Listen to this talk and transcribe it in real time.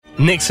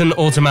Nixon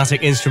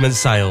Automatic Instrument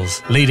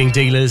Sales, leading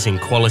dealers in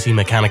quality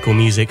mechanical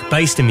music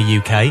based in the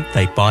UK.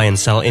 They buy and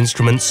sell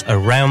instruments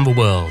around the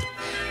world.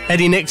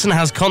 Eddie Nixon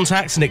has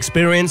contacts and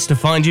experience to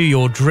find you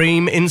your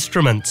dream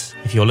instrument.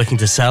 If you're looking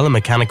to sell a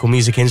mechanical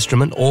music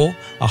instrument or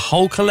a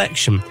whole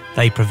collection,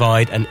 they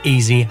provide an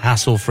easy,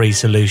 hassle-free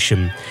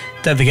solution.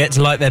 Don't forget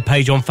to like their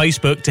page on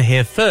Facebook to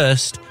hear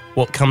first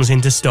what comes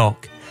into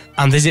stock.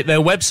 And visit their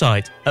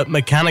website at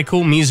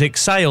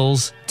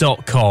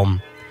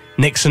mechanicalmusicsales.com.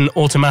 Nixon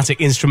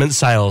Automatic Instrument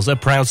Sales are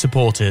proud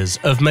supporters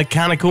of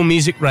Mechanical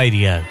Music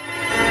Radio.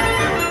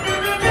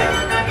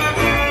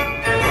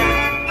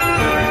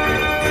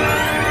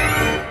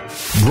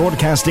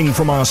 Broadcasting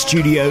from our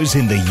studios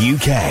in the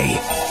UK.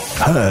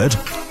 Heard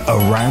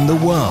around the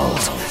world.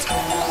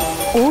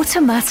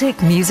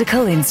 Automatic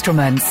Musical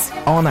Instruments.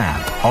 On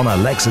app, on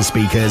Alexa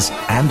speakers,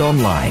 and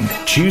online.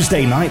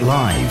 Tuesday Night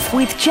Live.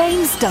 With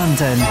James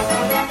Dundon.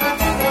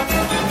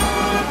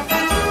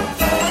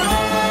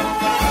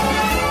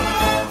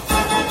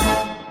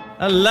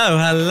 Hello,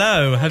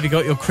 hello. Have you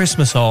got your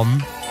Christmas on?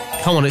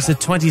 Come on, it's the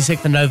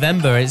 26th of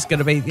November. It's going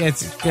to be...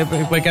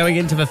 we're going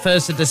into the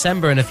 1st of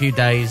December in a few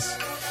days.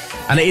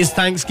 And it is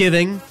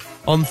Thanksgiving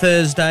on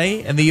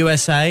Thursday in the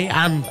USA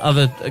and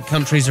other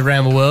countries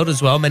around the world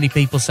as well. Many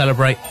people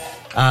celebrate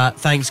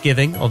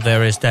Thanksgiving on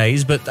various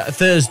days, but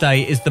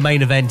Thursday is the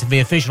main event of the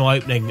official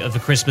opening of the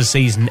Christmas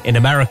season in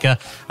America,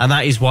 and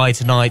that is why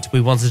tonight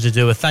we wanted to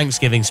do a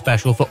Thanksgiving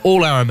special for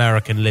all our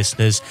American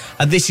listeners.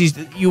 And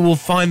you will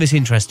find this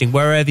interesting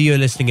wherever you're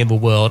listening in the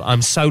world.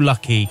 I'm so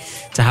lucky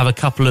to have a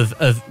couple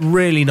of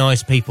really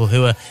nice people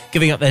who are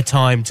giving up their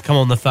time to come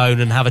on the phone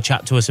and have a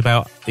chat to us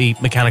about the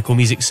mechanical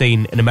music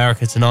scene in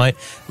America tonight.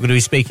 We're going to be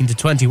speaking to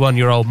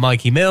 21-year-old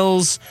Mikey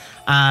Mills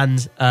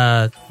and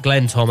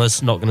Glenn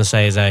Thomas, not going to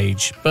say his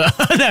age, but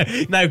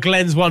no,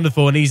 Glenn's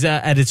wonderful, and he's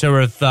editor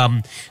of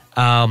the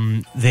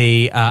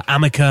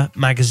Amica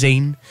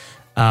magazine,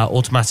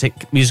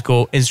 Automatic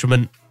Musical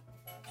Instrument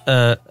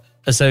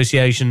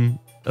Association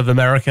of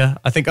America.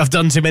 I think I've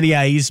done too many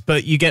A's,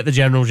 but you get the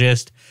general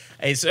gist.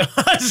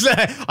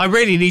 I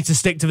really need to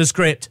stick to the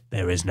script.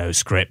 There is no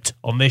script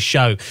on this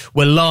show.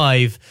 We're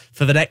live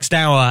for the next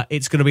hour.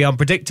 It's going to be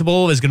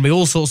unpredictable. There's going to be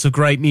all sorts of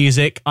great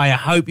music. I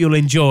hope you'll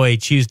enjoy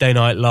Tuesday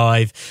Night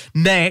Live.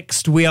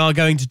 Next, we are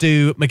going to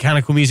do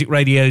Mechanical Music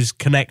Radio's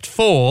Connect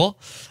 4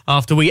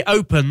 after we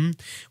open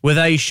with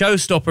a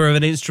showstopper of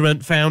an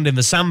instrument found in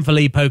the San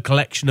Filippo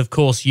collection, of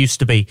course, used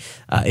to be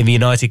in the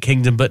United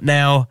Kingdom, but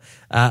now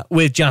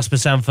with Jasper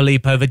San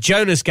Filippo, the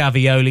Jonas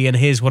Gavioli, and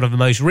here's one of the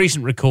most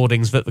recent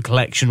recordings that the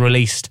collection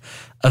released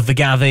of the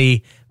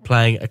Gavi,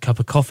 playing A Cup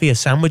of Coffee, A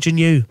Sandwich and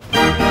You.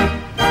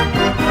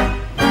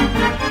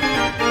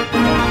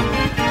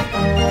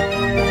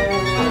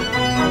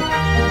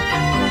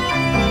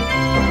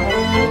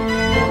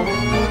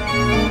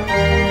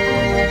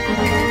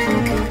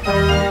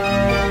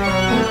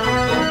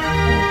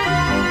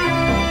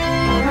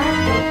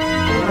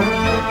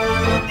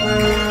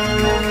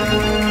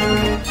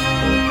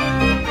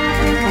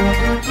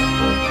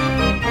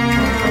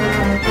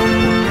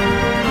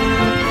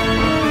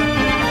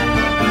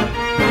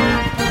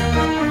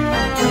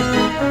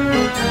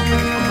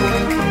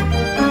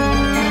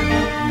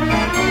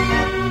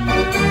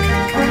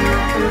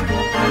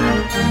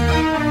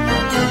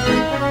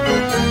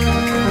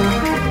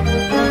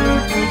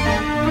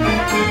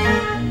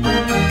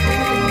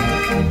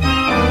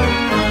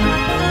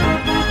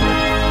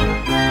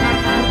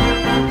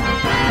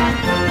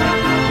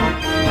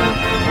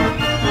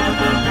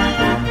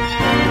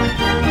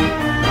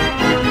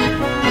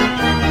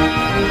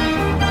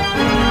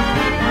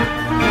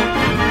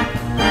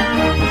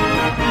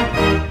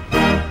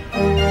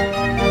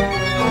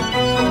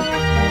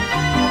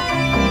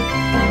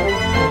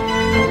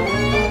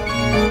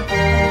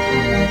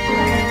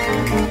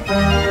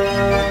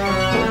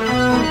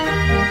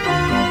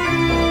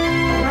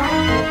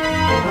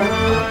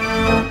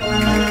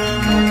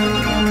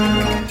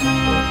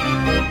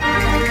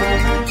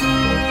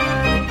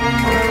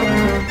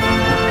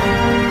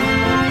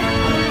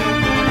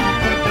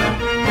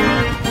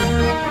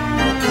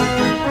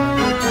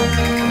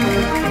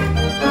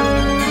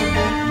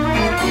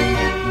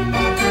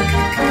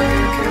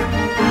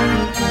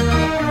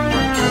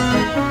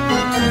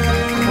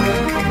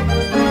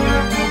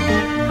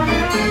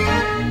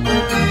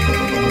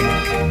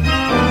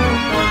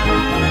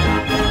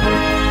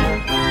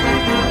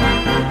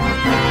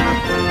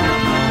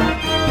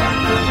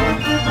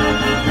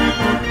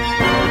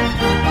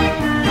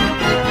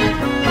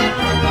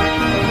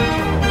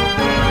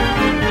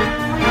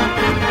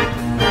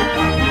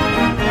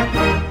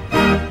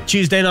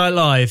 Tuesday Night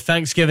Live,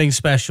 Thanksgiving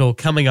special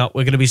coming up.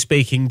 We're going to be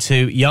speaking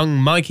to young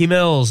Mikey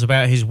Mills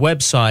about his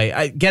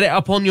website. Get it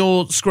up on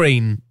your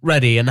screen,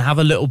 ready, and have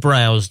a little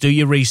browse. Do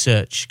your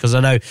research, because I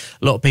know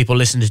a lot of people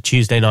listen to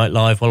Tuesday Night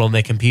Live while on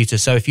their computer.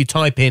 So if you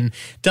type in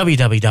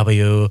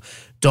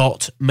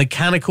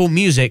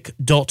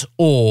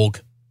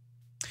www.mechanicalmusic.org,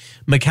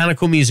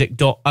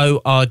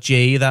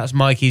 mechanicalmusic.org. That's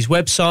Mikey's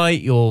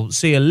website. You'll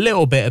see a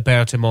little bit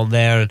about him on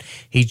there, and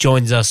he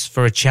joins us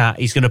for a chat.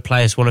 He's going to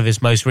play us one of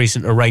his most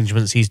recent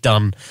arrangements he's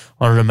done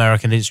on an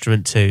American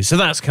instrument too. So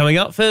that's coming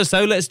up. First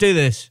though, let's do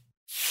this.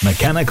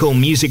 Mechanical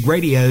Music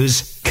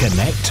Radio's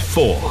Connect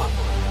 4.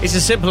 It's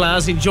as simple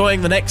as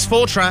enjoying the next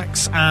 4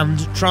 tracks and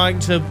trying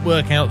to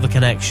work out the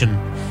connection.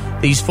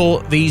 These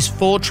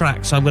four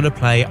tracks I'm going to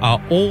play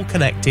are all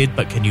connected,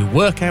 but can you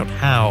work out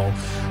how?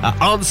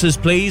 Answers,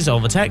 please,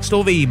 on the text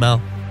or the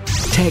email.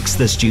 Text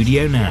the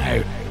studio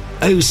now.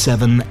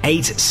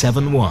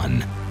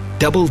 07871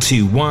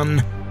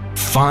 221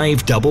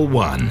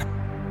 511.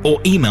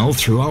 Or email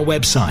through our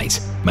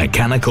website,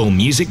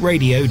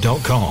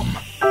 mechanicalmusicradio.com.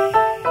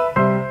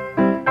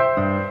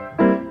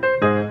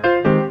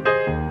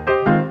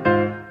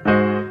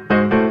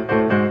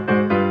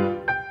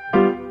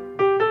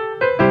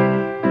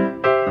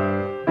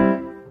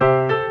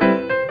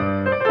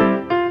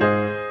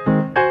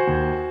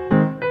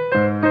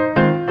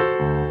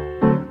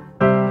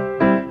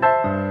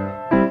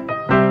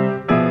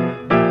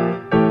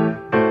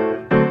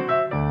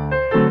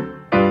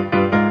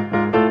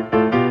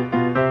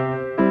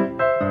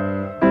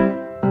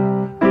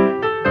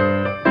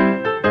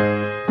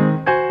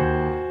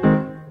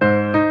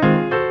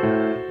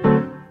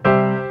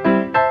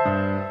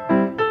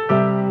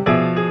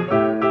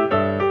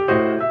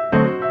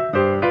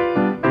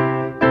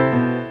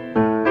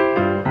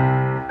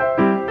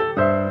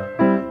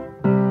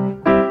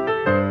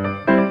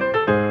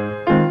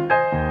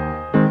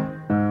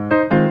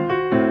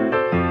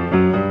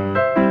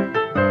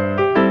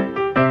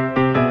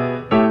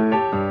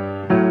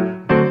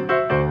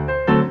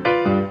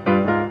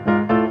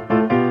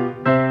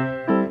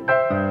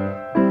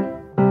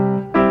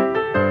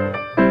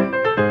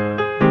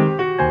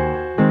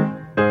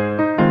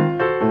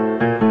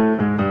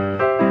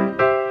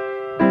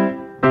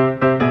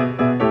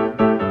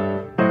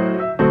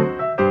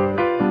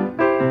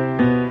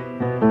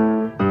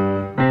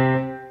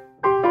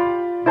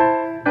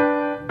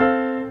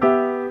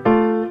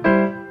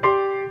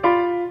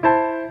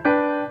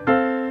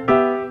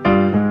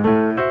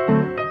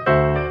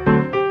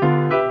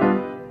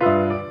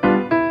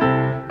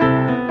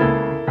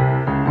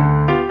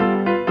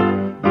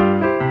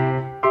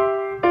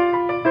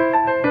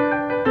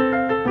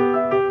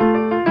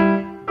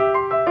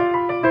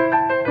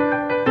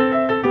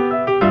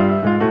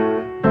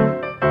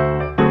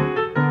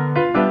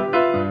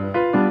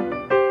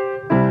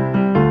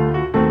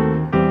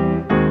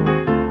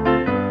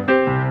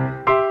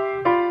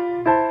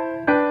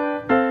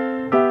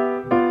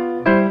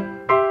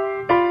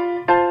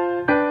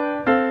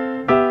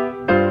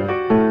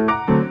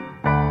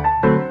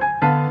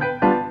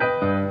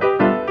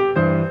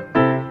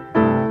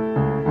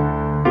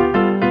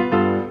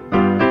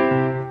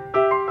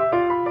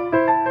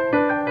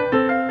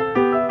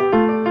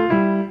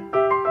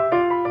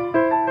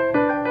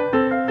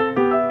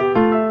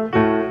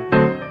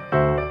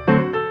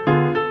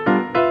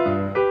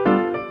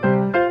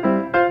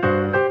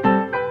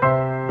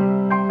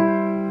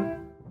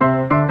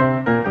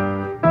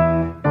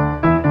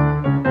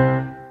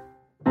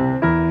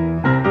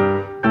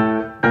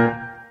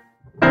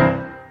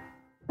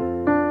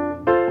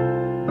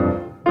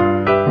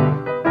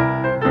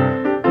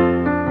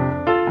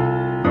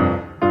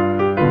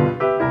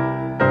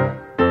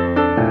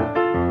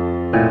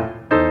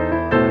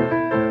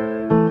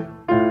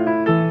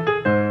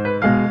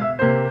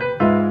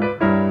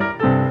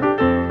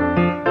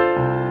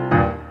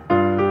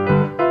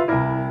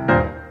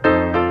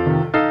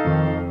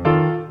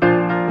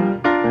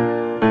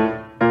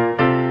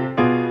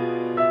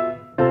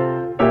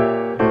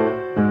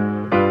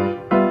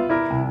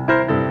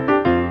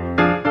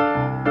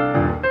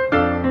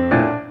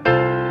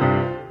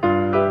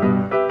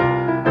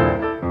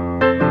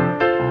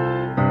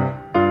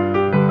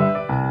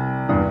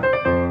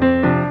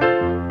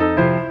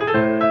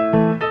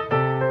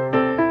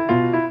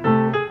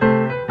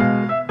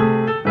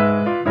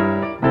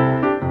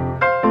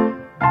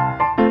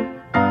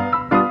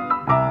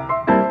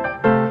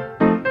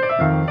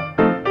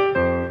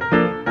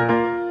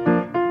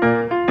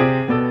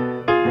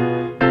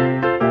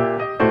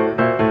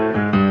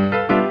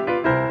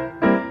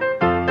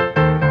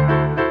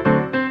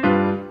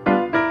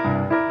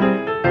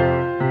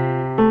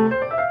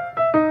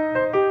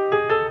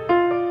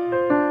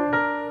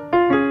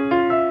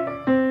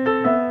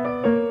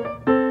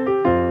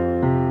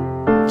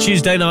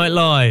 Tuesday Night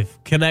Live,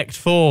 Connect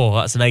 4.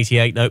 That's an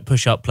 88-note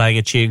push-up playing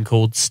a tune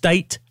called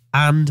State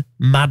and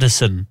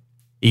Madison.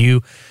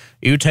 You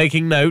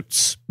taking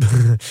notes?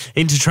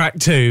 Into track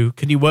 2,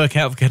 can you work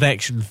out the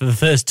connection for the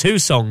first 2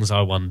 songs,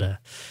 I wonder?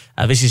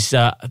 This is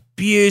a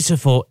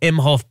beautiful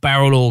Imhoff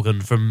barrel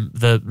organ from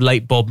the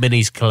late Bob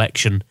Minnie's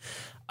collection.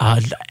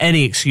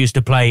 Any excuse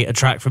to play a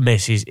track from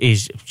this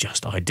is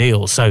just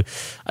ideal. So,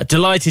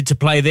 delighted to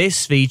play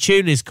this. The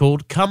tune is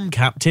called Come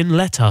Captain,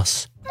 Let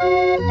Us.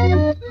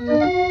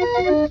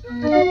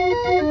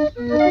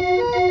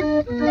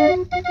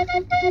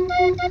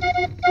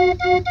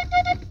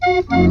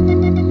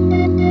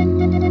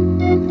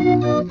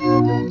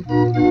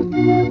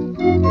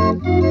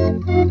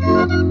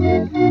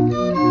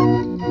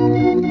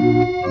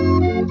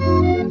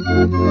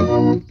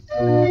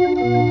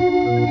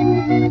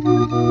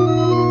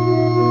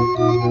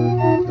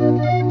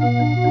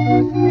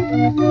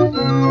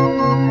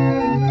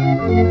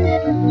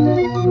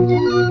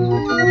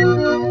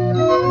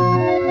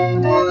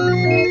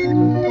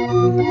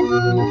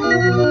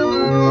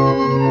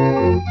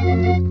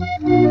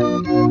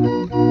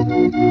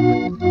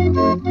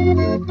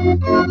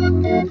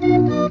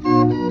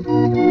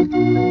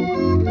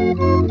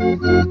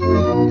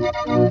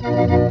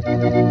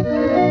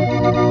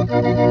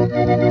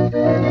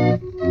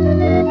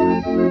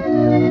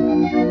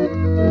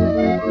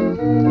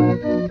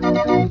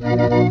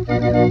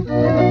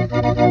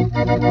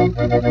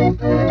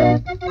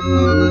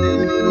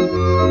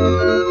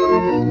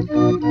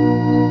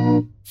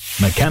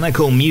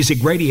 Mechanical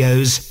Music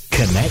Radio's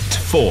Connect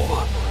 4.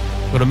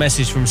 Got a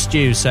message from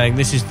Stu saying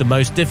this is the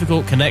most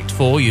difficult Connect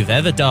 4 you've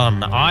ever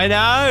done. I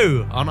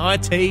know, on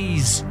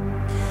ITs.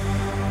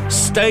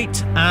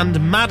 State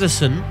and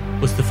Madison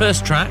was the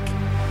first track.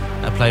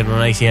 That played on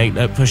an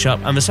 88-note push-up.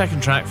 And the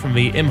second track from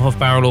the Imhoff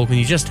barrel organ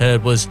you just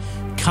heard was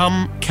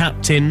Come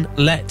Captain,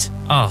 Let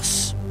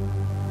Us.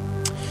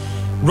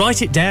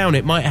 Write it down,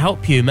 it might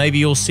help you. Maybe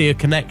you'll see a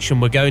connection.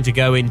 We're going to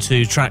go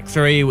into track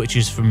 3, which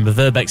is from the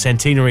Verbeeck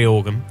Centenary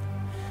organ.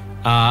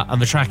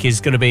 And the track is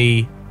going to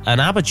be an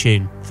ABBA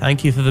tune.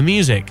 Thank you for the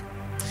music.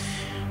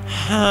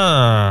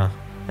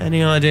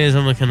 Any ideas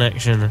on the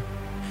connection?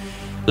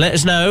 Let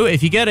us know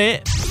if you get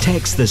it.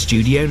 Text the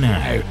studio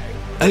now.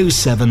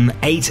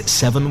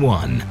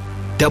 07871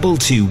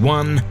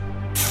 221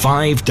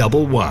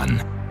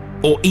 511.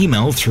 Or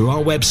email through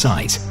our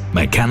website,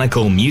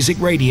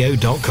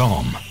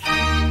 mechanicalmusicradio.com.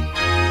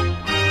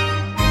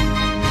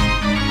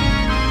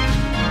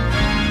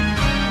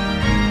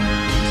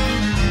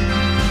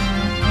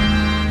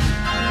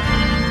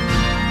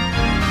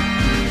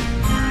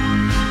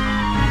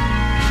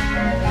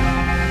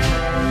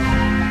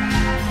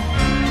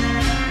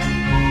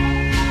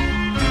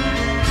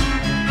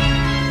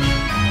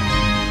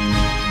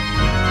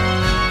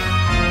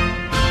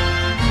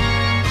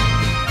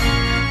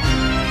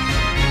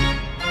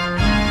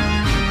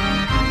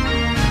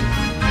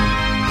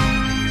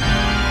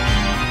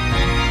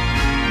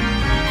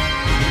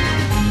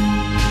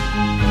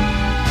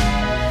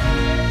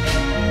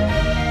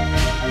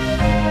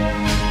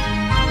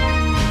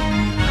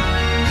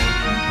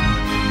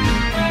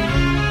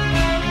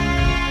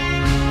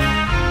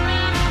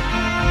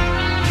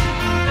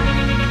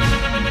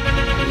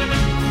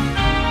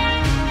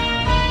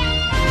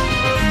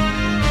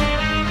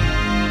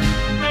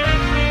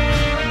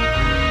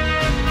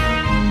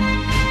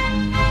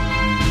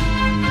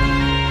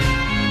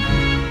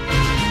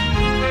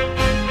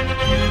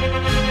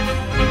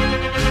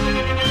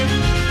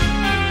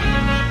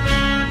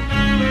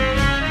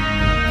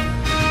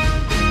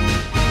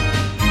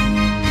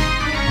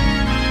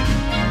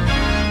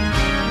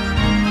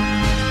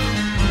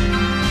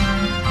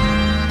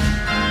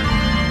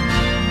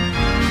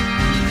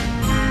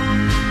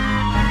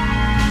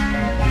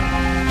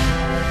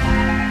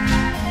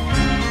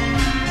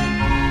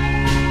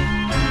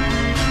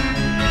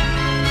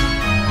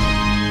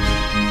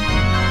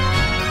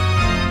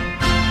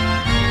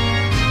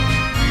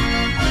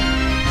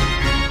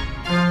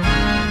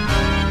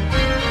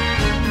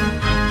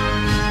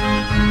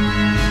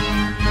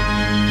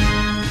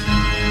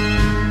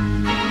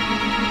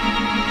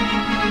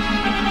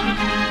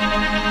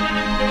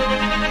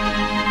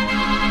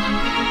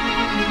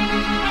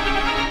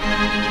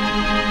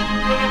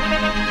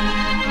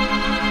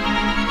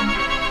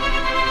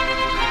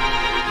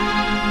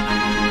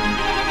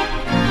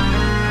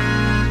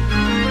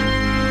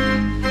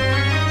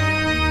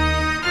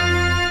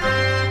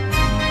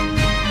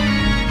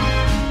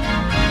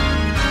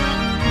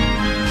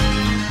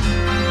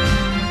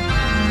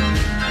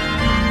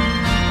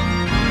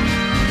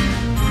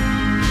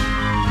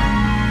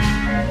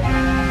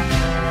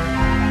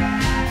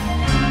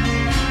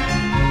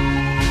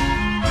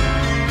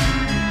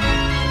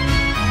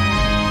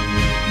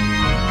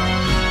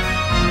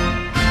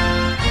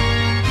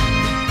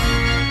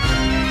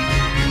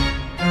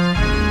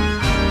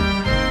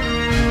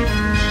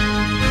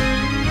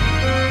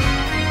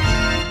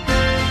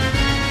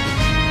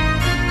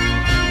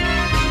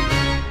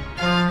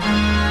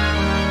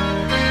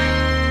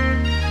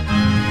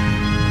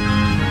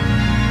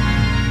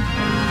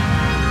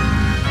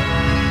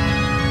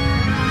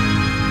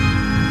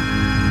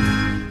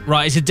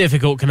 Right, it's a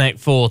difficult Connect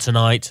 4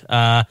 tonight.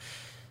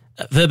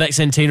 Verbeeck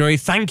Centenary,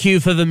 thank you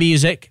for the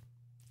music.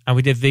 And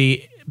we did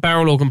the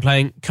barrel organ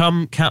playing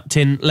Come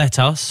Captain Let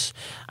Us.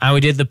 And we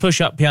did the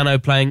push-up piano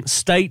playing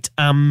State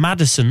and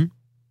Madison.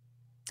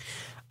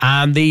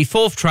 And the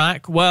fourth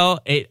track, well,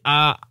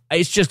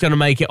 it's just going to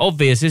make it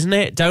obvious, isn't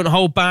it? Don't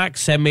hold back.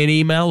 Send me an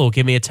email or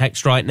give me a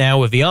text right now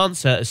with the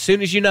answer as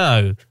soon as you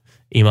know.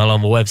 Email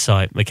on the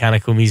website,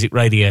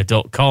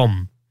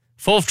 mechanicalmusicradio.com.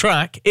 Fourth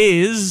track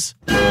is...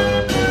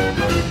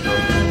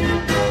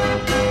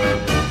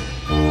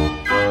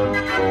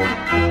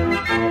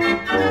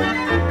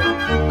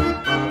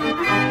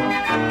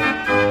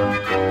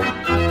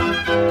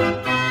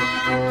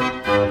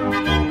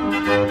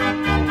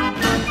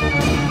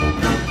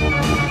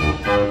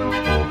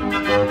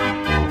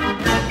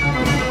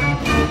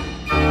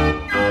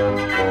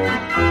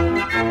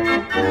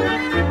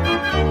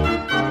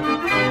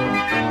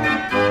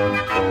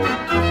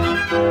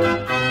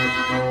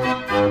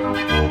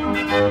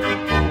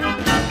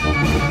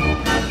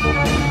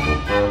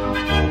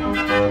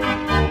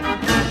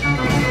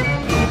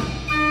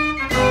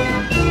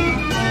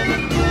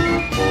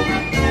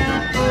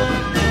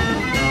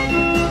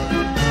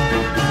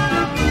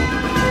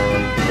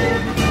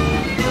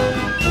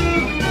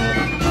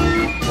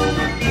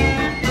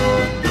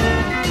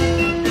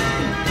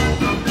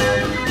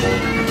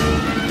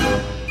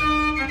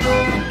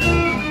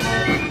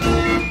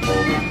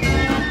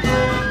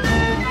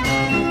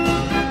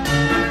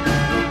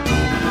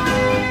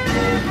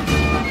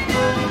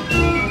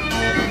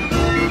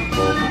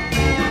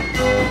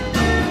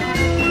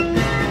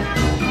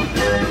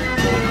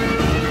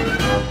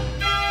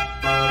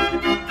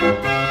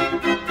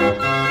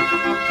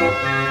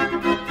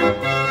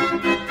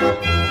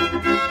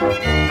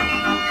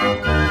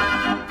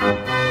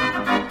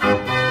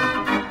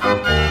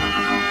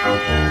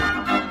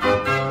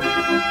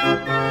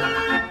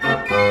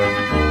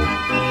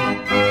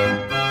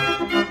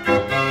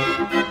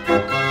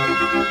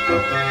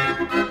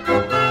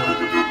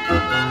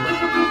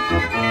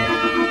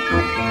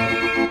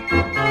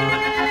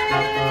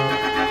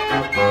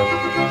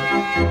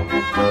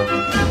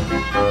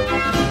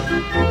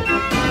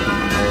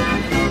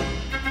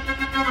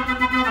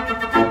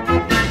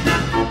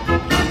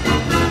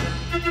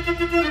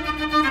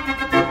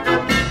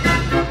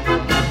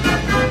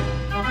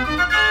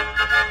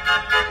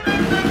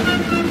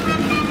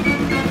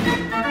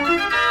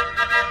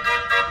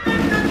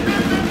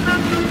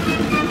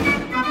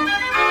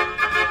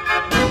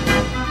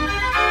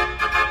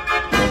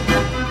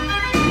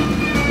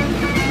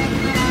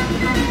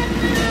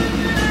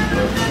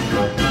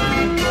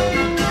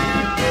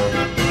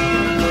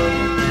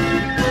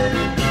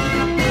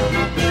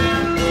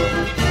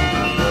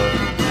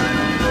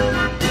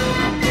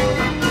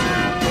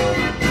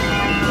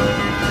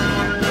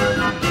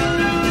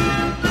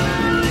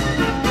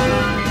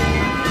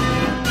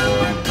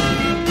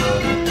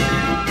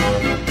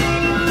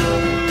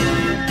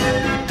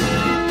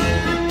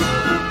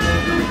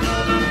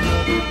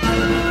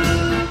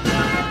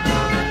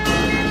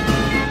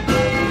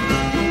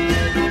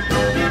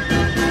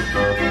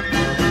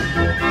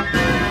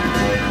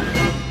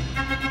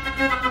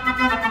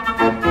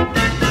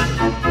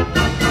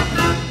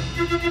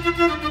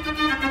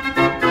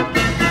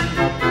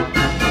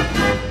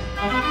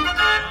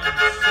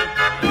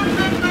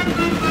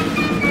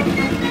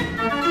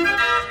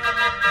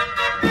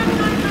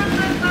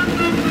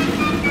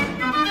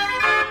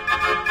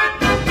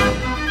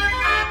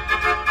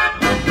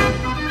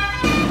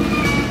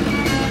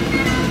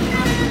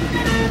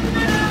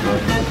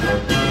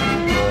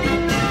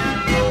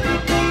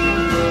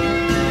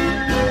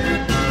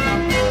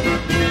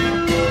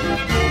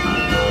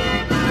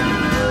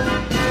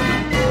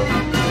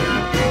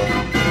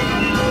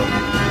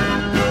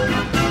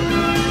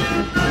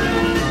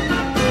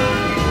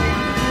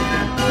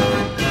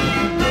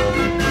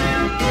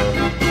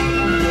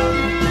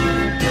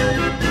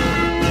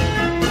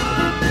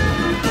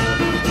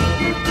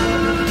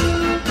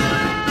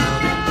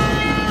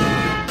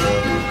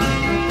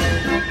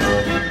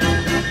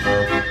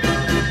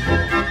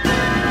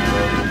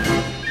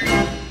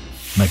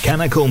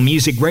 Mechanical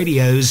Music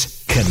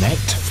Radio's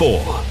Connect 4.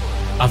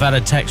 I've had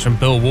a text from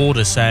Bill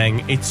Warder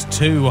saying, it's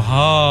too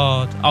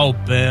hard. Oh,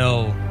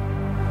 Bill.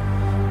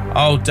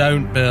 Oh,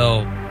 don't,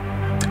 Bill.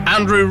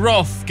 Andrew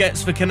Roth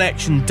gets the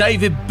connection.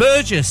 David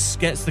Burgess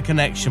gets the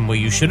connection. Well,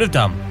 you should have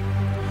done.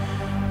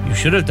 You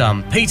should have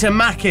done. Peter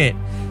Mackett,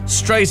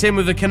 straight in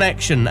with the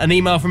connection. An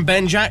email from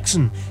Ben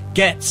Jackson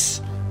gets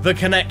the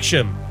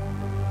connection.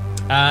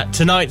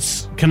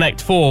 Tonight's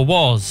Connect 4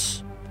 was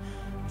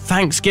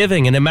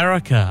Thanksgiving in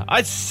America.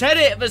 I said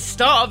it at the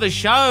start of the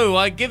show.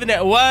 I'd given it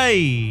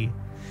away.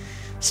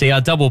 See, I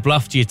double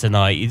bluffed you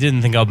tonight. You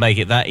didn't think I'd make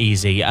it that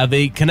easy.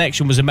 The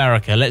connection was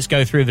America. Let's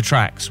go through the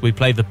tracks. We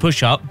played the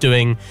push-up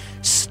doing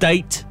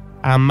State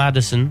and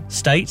Madison.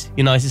 State,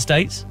 United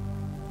States.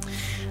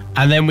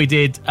 And then we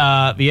did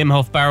the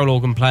Imhoff barrel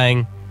organ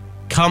playing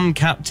Come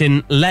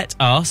Captain Let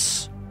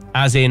Us,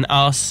 as in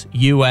us,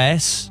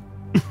 US.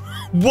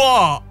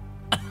 What?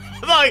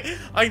 Like,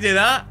 I can do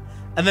that.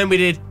 And then we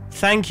did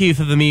Thank You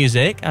for the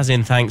Music, as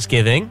in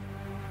Thanksgiving.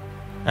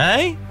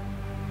 Eh?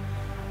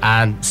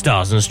 And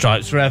Stars and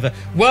Stripes Forever.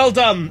 Well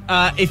done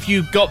if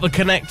you got the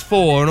Connect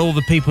 4 and all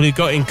the people who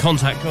got in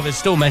contact. God, there's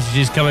still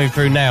messages coming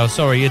through now.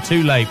 Sorry, you're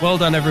too late. Well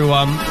done,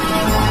 everyone.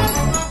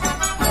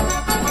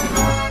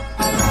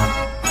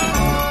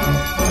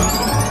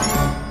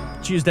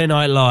 Tuesday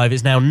Night Live.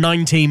 It's now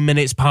 19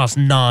 minutes past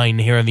 9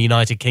 here in the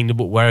United Kingdom,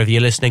 but wherever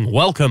you're listening,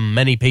 welcome.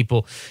 Many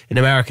people in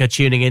America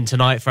tuning in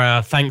tonight for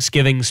our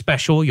Thanksgiving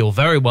special. You're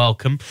very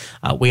welcome.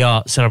 We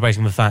are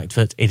celebrating the fact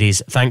that it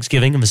is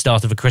Thanksgiving and the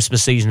start of a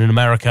Christmas season in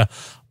America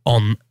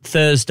on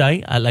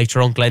Thursday.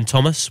 Later on, Glenn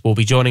Thomas will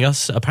be joining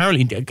us.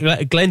 Apparently,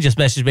 Glenn just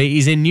messaged me.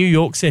 He's in New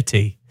York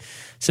City.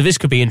 So this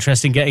could be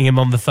interesting, getting him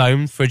on the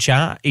phone for a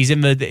chat. He's in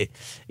the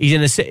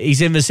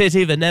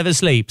city that never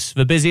sleeps,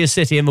 the busiest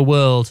city in the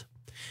world.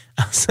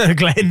 So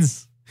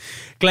Glenn's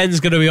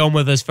going to be on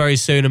with us very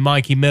soon, and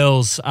Mikey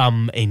Mills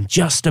in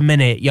just a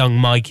minute. Young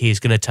Mikey is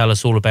going to tell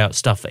us all about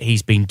stuff that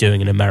he's been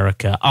doing in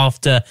America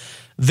after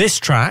this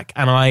track.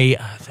 And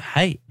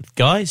hey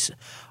guys,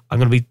 I'm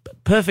going to be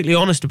perfectly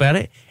honest about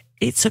it.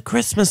 It's a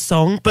Christmas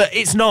song, but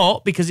it's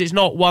not, because it's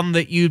not one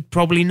that you'd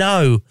probably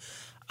know.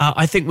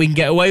 I think we can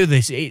get away with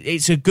this.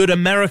 It's a good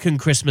American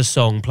Christmas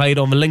song played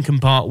on the Lincoln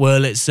Park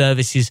Wurlitz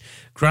services.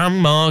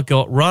 Grandma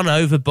got run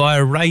over by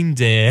a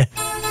reindeer.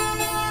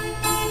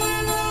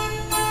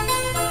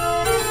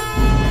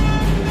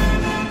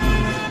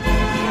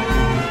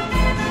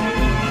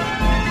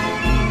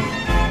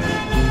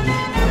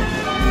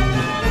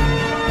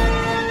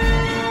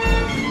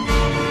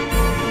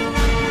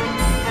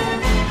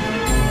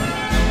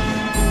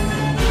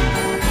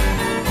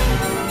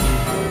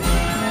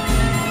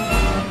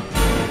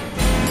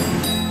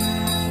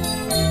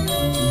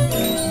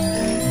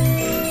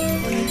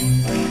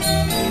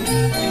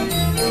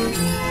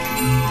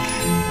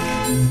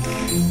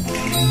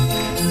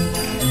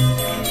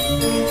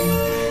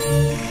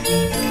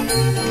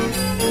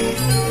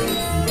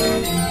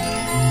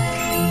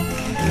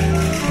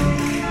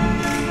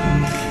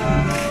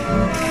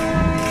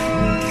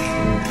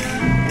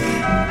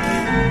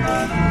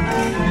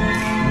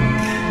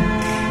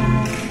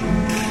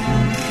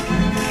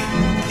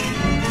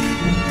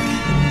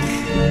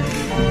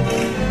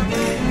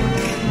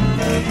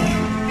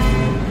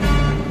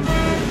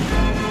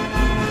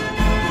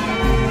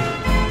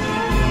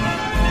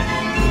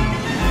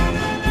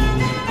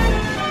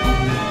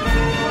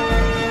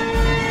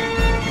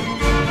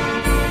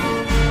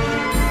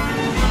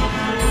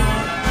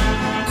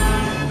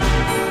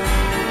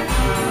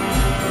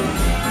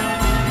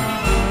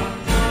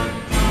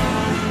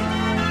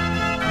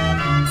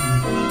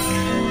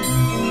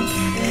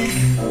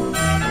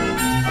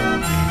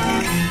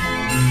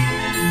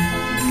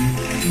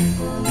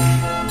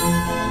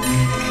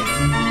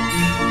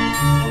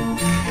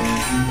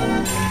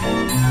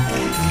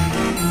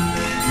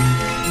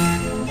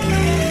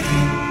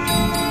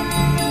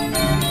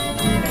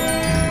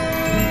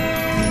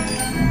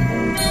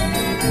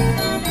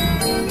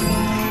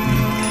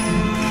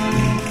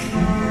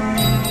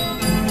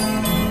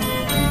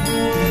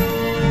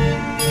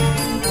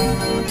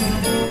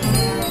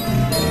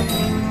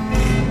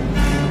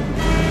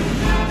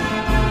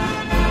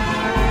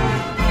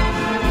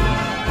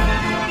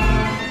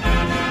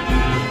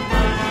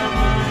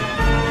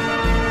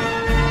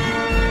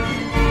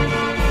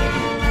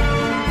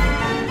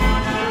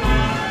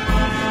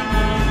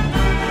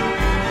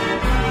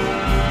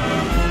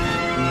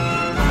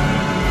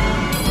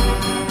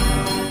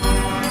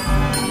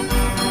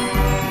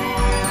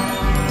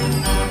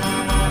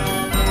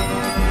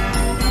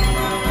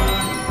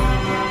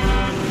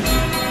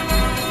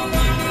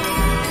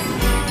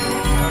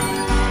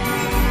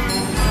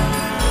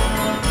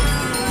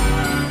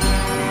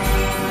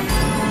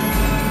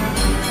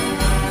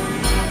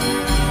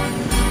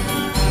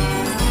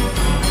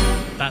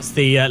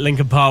 The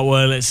Lincoln Park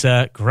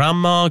Wurlitz,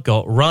 Grandma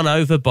got run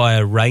over by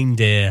a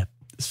reindeer.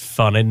 It's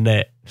fun, isn't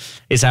it?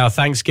 It's our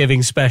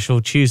Thanksgiving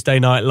special, Tuesday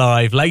Night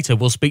Live. Later,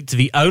 we'll speak to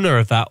the owner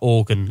of that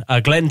organ,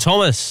 Glenn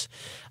Thomas.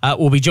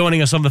 will be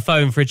joining us on the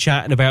phone for a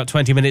chat in about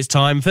 20 minutes'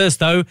 time. First,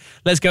 though,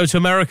 let's go to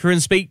America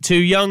and speak to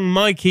young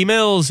Mikey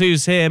Mills,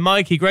 who's here.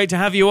 Mikey, great to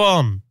have you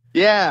on.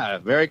 Yeah,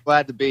 very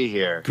glad to be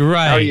here.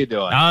 Great. How are you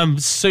doing? I'm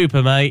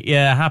super, mate.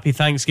 Yeah, happy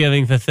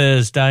Thanksgiving for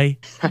Thursday.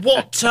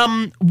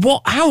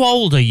 How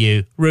old are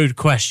you? Rude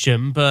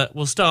question, but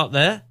we'll start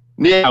there.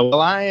 Yeah,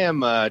 well, I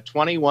am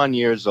 21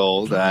 years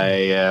old.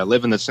 I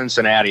live in the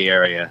Cincinnati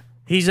area.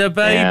 He's a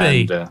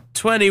baby. And,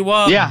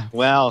 21. Yeah,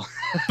 well.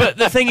 But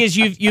the thing is,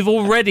 you've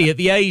already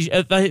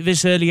at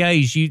this early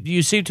age,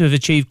 you seem to have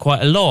achieved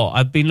quite a lot.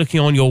 I've been looking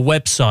on your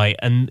website,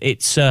 and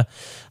it's a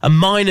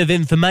mine of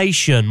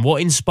information.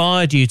 What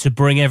inspired you to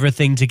bring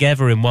everything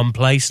together in one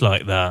place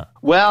like that?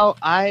 Well,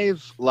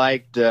 I've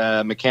liked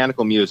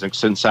mechanical music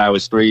since I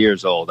was 3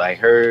 years old. I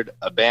heard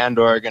a band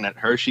organ at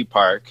Hershey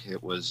Park.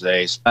 It was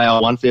a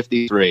Style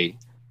 153,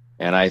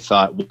 and I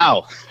thought,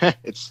 wow,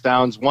 it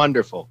sounds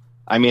wonderful.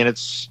 I mean,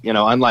 it's,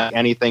 unlike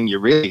anything you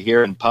really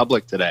hear in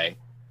public today.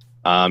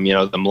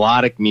 The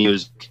melodic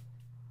music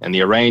and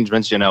the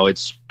arrangements,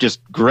 it's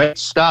just great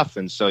stuff.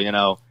 And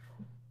so,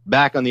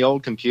 back on the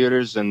old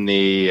computers in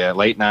the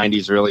late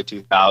 90s, early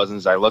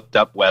 2000s, I looked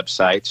up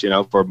websites,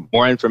 for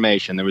more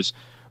information. There was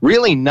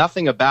really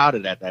nothing about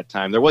it at that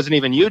time. There wasn't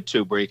even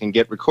YouTube where you can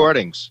get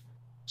recordings.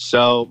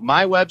 So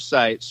my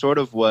website sort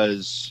of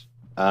was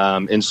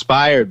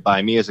inspired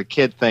by me as a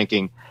kid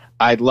thinking,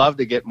 I'd love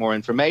to get more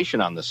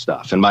information on this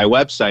stuff. And my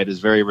website is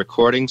very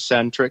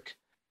recording-centric.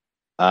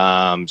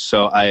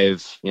 So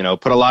I've,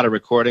 put a lot of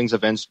recordings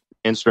of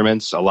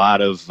instruments, a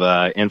lot of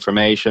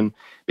information,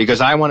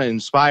 because I want to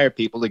inspire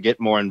people to get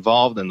more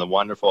involved in the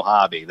wonderful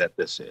hobby that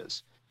this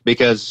is.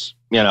 Because,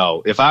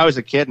 if I was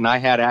a kid and I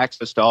had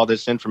access to all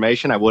this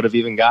information, I would have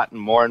even gotten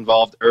more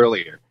involved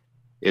earlier.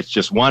 It's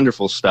just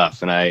wonderful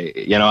stuff. And I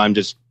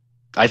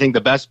think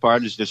the best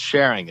part is just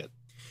sharing it.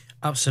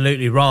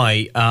 Absolutely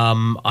right.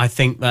 I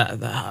think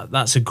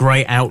that's a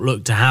great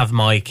outlook to have,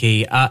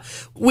 Mikey.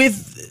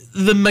 With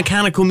the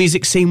mechanical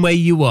music scene where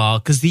you are,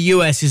 because the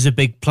US is a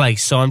big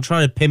place, so I'm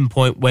trying to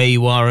pinpoint where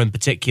you are in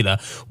particular.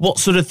 What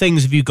sort of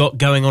things have you got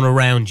going on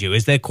around you?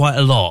 Is there quite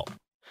a lot?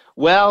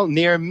 Well,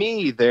 near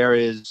me there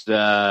is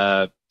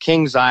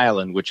Kings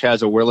Island, which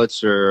has a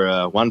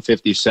Wurlitzer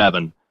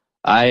 157.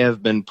 I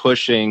have been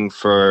pushing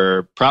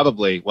for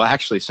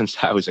since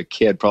I was a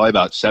kid, probably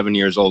about 7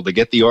 years old, to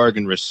get the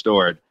organ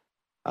restored.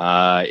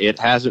 It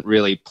hasn't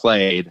really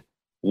played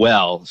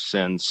well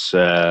since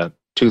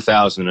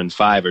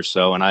 2005 or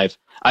so, and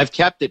I've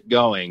kept it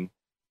going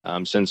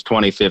since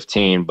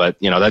 2015. But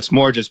that's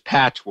more just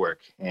patchwork,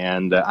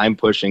 and I'm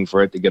pushing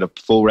for it to get a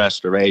full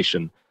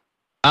restoration.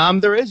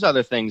 There is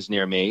other things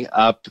near me.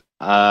 Up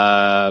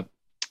a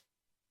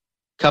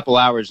couple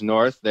hours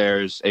north,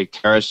 there's a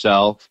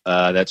carousel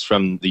that's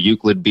from the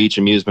Euclid Beach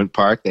Amusement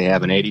Park. They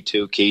have an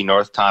 82-key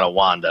North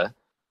Tonawanda.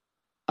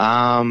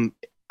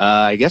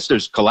 I guess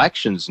there's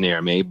collections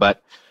near me,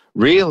 but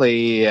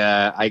really,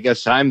 I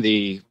guess I'm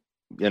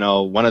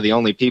one of the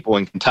only people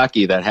in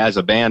Kentucky that has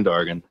a band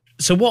organ.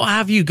 So what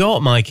have you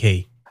got,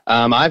 Mikey?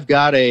 I've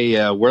got a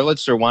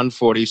Wurlitzer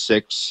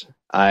 146.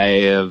 I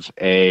have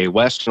a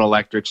Western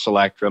Electric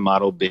Selectra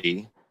Model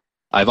B.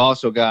 I've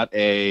also got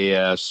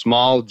a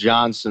small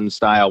Johnson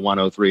Style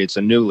 103. It's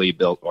a newly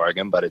built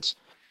organ, but it's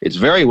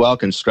very well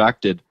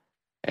constructed,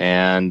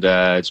 and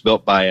it's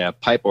built by a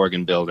pipe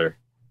organ builder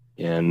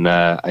in,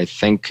 I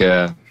think,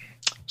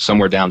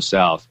 somewhere down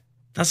south.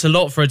 That's a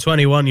lot for a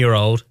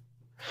 21-year-old.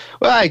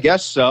 Well, I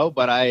guess so,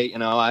 but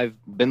I've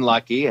been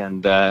lucky,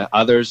 and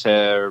others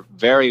are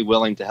very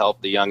willing to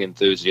help the young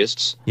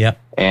enthusiasts. Yeah.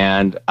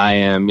 And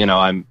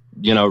I'm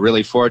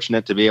really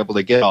fortunate to be able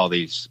to get all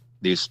these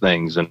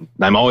things, and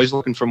I'm always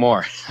looking for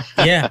more.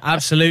 Yeah,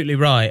 absolutely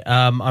right.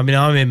 I'm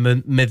in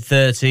my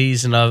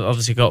mid-30s, and I've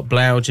obviously got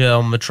Blauger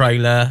on my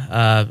trailer,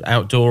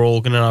 outdoor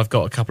organ, and I've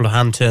got a couple of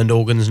hand-turned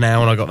organs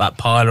now, and I got that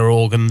Pyler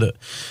organ that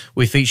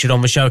we featured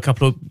on the show a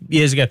couple of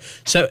years ago.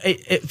 So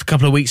a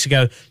couple of weeks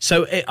ago.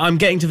 So I'm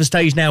getting to the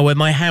stage now where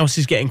my house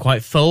is getting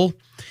quite full.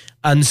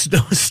 And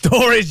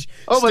storage.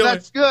 Oh, but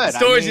that's good.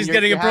 Storage is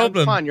getting a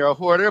problem. Fun. You're a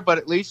hoarder, but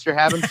at least you're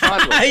having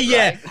fun with it,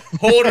 yeah, right?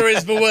 hoarder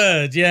is the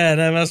word. Yeah,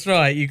 no, that's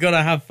right. You've got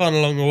to have fun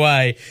along the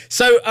way.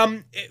 So,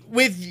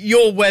 with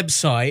your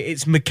website,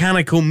 it's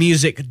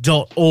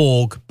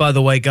mechanicalmusic.org, by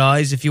the way,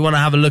 guys. If you want to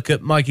have a look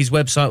at Mikey's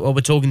website while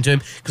we're talking to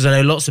him, because I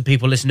know lots of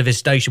people listen to this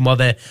station while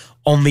they're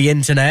on the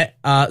internet.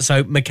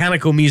 So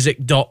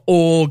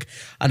mechanicalmusic.org,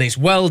 and it's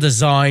well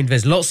designed.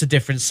 There's lots of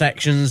different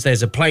sections.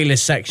 There's a playlist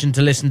section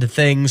to listen to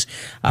things.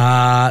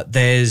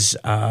 There's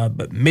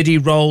MIDI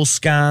roll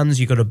scans.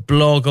 You've got a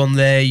blog on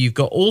there. You've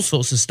got all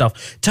sorts of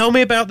stuff. Tell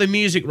me about the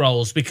music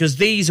rolls, because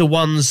these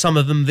are some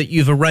of them that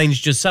you've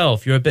arranged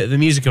yourself. You're a bit of a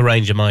music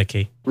arranger,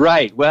 Mikey.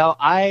 Right. Well,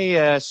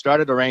 I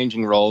started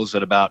arranging rolls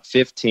at about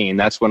 15.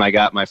 That's when I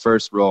got my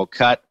first roll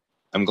cut.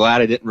 I'm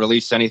glad I didn't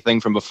release anything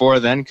from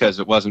before then, because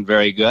it wasn't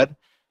very good.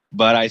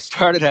 But I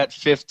started at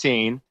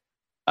 15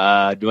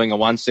 doing a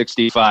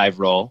 165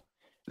 roll.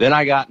 Then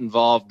I got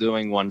involved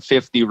doing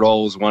 150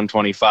 rolls,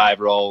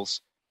 125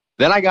 rolls.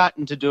 Then I got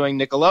into doing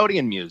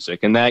Nickelodeon music.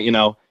 And that,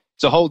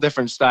 it's a whole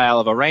different style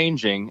of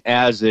arranging,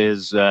 as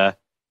is the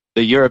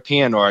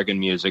European organ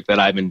music that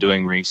I've been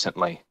doing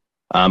recently.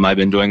 I've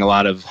been doing a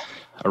lot of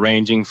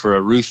arranging for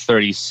a Ruth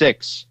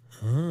 36.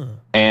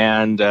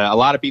 And a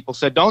lot of people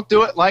said, don't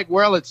do it like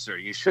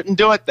Wurlitzer. You shouldn't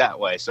do it that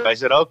way. So I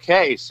said,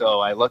 okay. So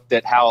I looked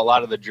at how a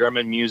lot of the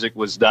German music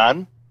was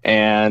done.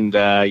 And,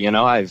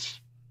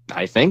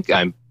 I think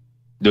I'm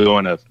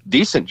doing a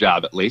decent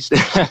job, at least. No,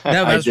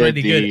 that's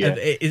really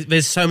good.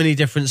 There's so many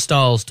different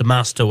styles to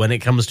master when it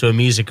comes to a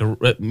music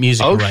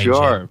arranging.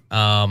 Sure.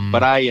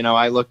 But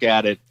I look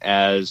at it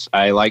as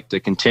I like to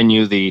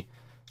continue the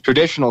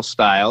traditional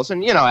styles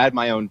and, add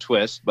my own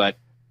twist. But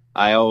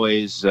I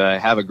always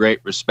have a great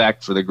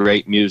respect for the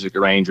great music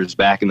arrangers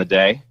back in the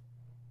day.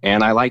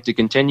 And I like to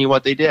continue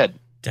what they did.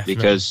 Definitely.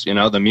 Because,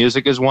 the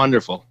music is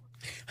wonderful.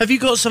 Have you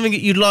got something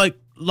that you'd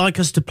like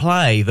us to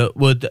play that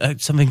would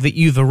something that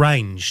you've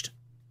arranged?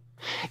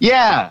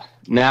 Yeah.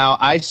 Now,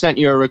 I sent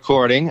you a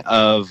recording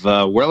of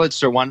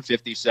Wurlitzer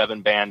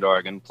 157 band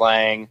organ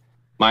playing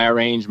my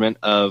arrangement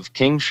of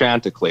King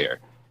Chanticleer.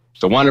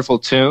 It's a wonderful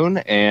tune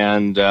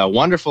and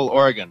wonderful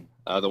organ.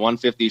 The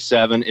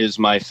 157 is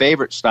my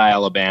favorite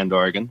style of band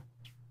organ,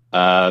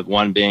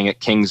 one being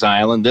at Kings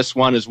Island. This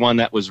one is one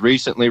that was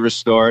recently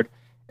restored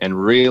and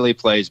really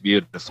plays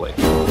beautifully.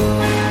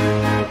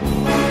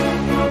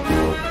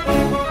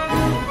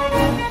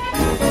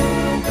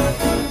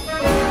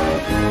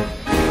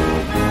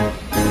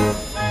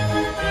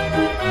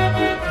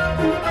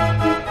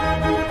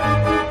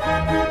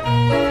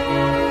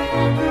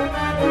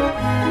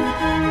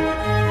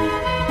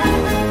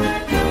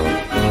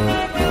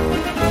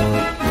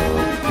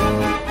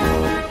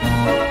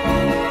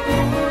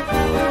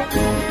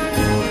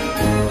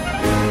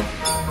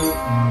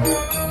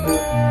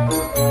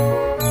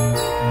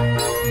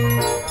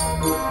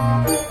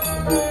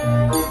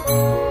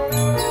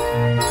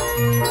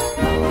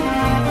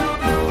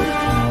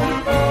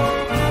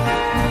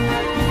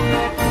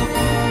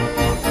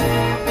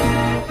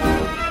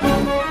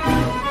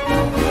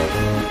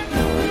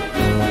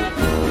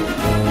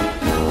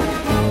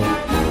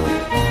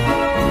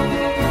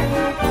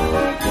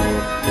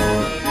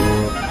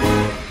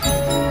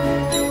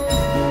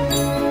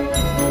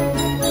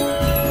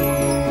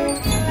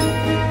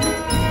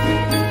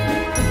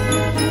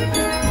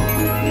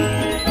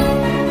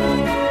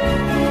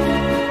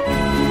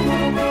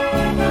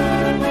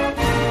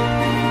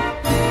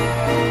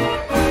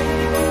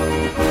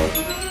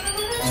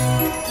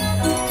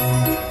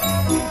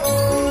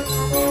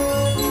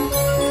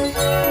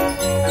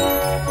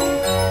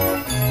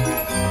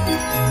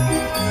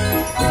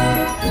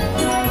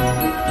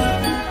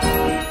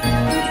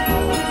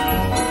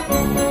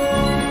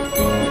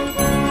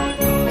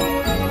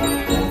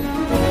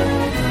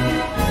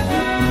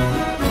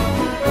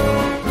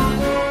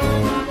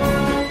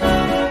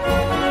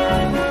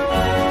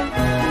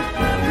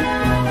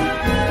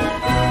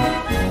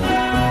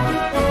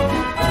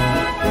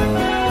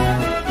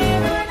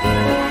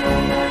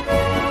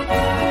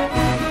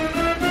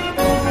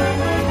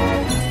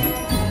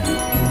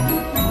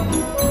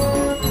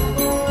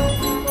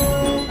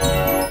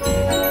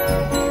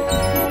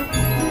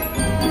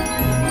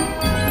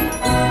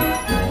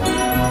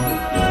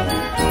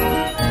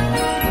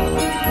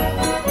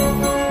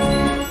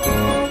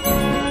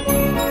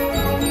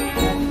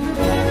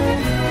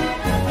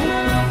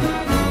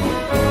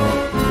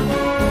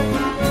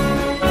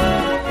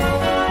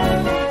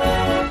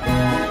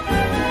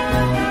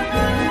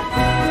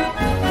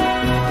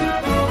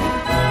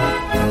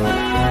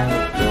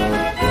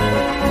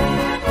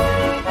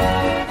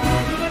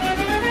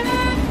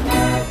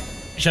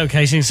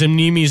 Showcasing some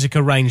new music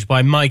arranged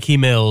by Mikey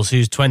Mills,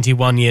 who's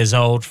 21 years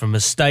old, from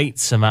the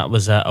States, and that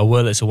was a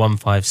Wurlitzer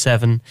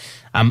 157.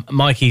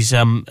 Mikey's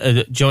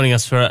joining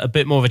us for a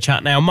bit more of a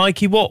chat now.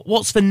 Mikey,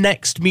 what's the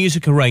next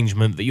music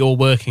arrangement that you're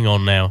working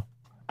on now?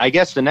 I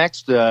guess the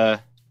next...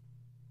 let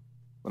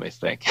me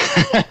think.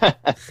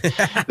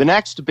 The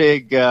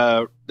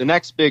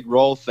next big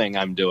roll thing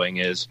I'm doing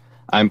is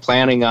I'm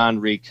planning on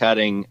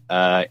recutting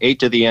 8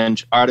 to the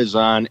inch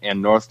Artisan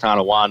and North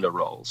Tonawanda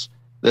rolls.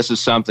 This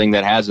is something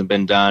that hasn't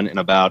been done in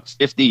about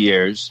 50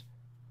 years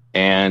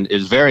and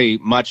is very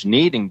much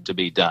needing to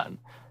be done.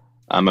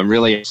 I'm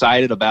really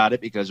excited about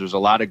it because there's a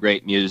lot of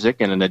great music,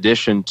 and in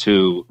addition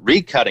to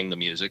recutting the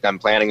music, I'm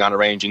planning on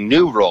arranging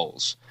new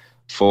rolls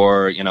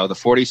for, the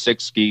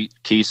 46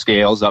 key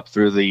scales up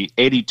through the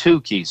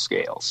 82 key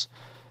scales.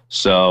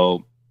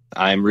 So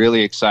I'm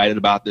really excited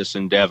about this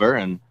endeavor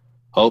and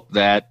hope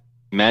that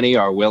many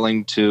are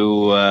willing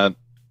to,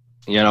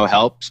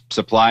 help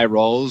supply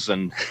rolls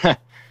and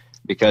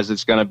because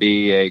it's going to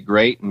be a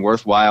great and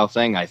worthwhile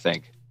thing, I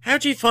think. How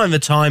do you find the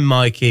time,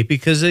 Mikey?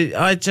 Because I'm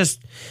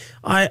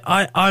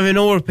in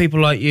awe of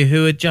people like you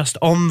who are just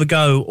on the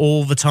go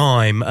all the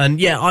time. And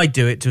yeah, I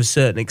do it to a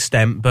certain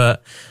extent,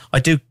 but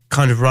I do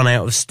kind of run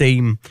out of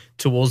steam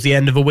towards the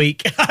end of a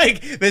week.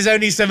 Like, there's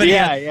only so many.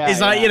 It's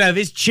like, you know,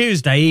 this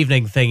Tuesday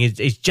evening thing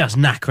is just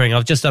knackering.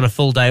 I've just done a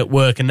full day at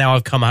work, and now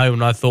I've come home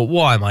and I thought,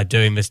 why am I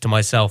doing this to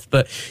myself?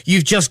 But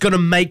you've just got to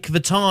make the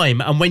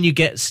time. And when you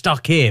get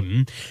stuck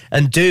in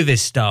and do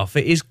this stuff,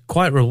 it is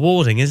quite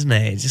rewarding, isn't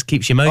it? It just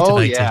keeps you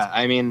motivated. Oh, yeah.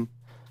 I mean,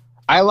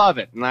 I love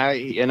it. And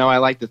I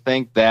like to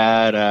think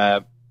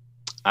that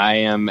I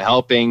am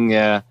helping.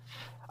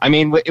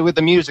 With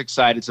the music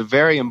side, it's a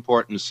very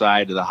important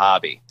side of the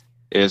hobby,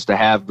 is to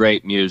have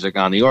great music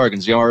on the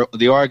organs.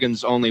 The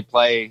organs only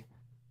play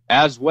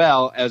as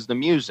well as the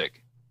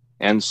music.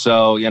 And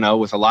so, you know,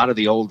 with a lot of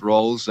the old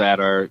rolls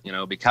that are, you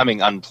know,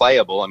 becoming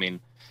unplayable, I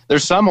mean,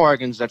 there's some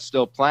organs that's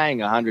still playing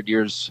 100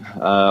 years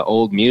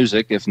old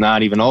music, if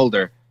not even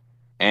older.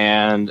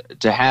 And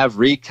to have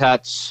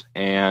recuts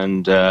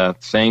and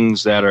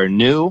things that are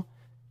new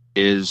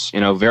is, you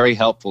know, very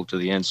helpful to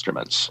the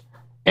instruments.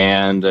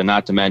 And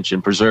not to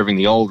mention preserving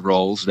the old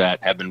rolls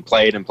that have been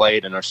played and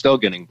are still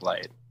getting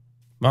played.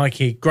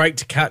 Mikey, great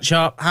to catch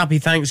up. Happy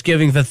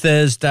Thanksgiving for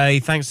Thursday.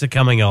 Thanks for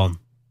coming on.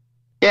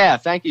 Yeah,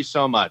 thank you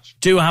so much.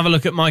 Do have a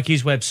look at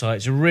Mikey's website.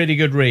 It's a really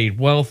good read,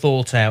 well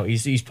thought out.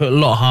 He's put a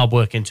lot of hard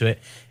work into it.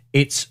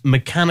 It's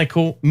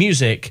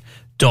mechanicalmusic.org,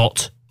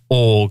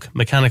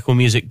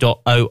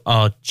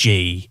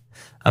 mechanicalmusic.org.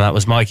 And that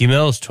was Mikey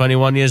Mills,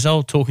 21 years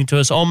old, talking to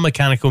us on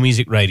Mechanical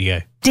Music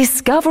Radio.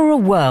 Discover a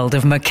world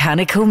of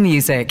mechanical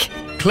music.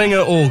 Klinger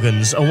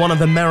Organs are one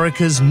of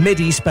America's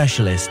MIDI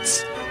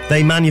specialists.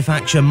 They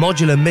manufacture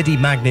modular MIDI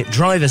magnet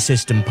driver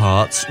system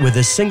parts with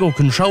a single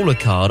controller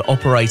card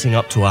operating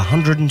up to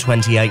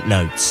 128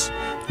 notes.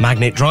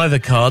 Magnet driver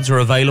cards are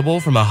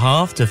available from a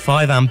 0.5 to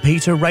 5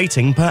 ampere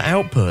rating per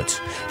output.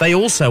 They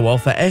also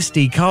offer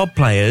SD card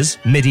players,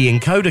 MIDI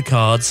encoder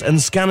cards,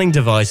 and scanning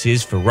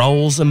devices for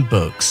rolls and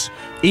books.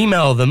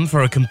 Email them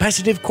for a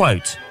competitive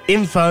quote.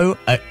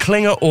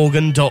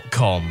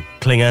 info@klingerorgan.com.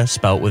 Klinger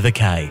spelt with a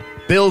K.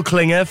 Bill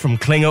Klinger from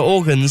Klinger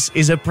Organs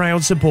is a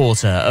proud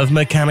supporter of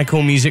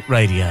Mechanical Music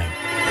Radio.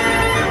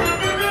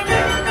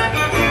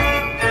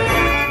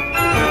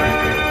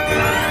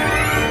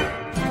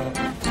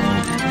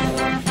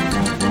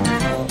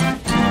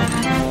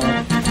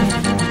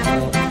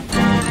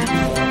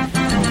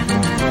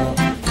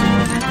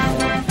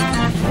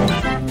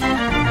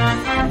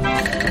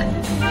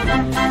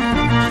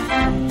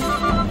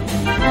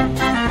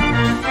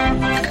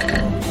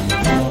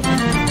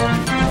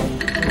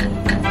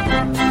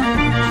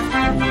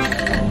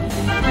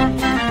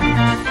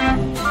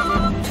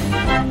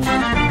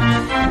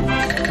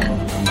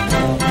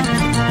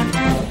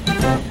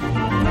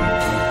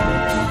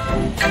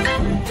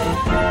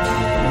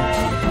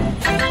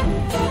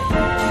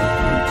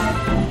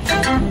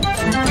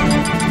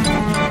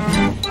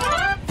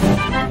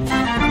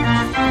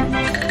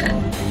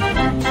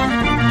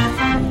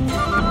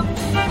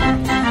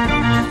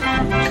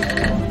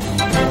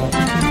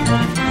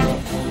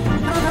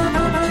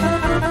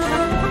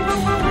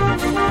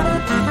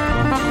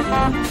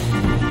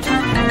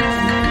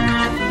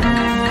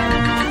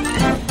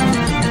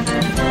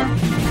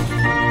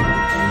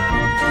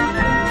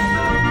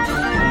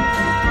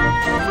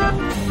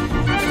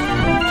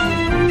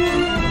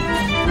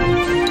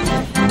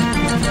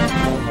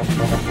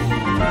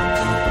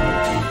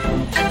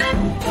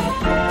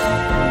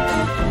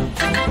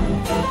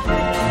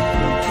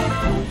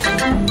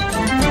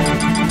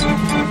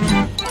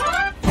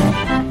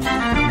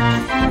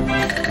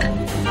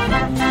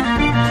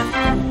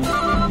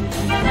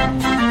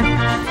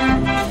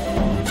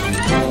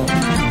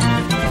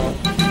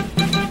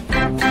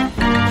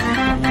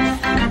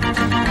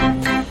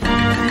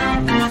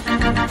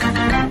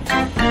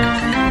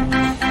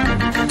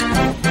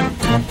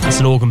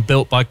 An organ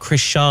built by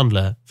Chris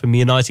Chandler from the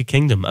United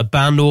Kingdom, a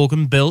band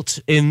organ built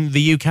in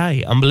the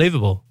UK.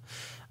 Unbelievable.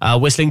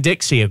 Whistling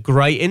Dixie, a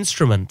great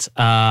instrument,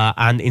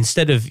 and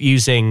instead of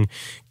using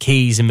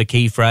keys in the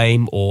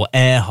keyframe or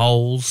air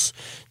holes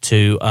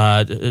to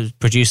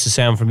produce the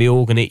sound from the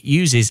organ, it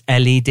uses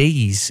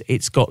LEDs.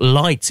 It's got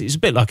lights. It's a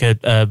bit like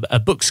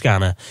a book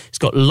scanner. It's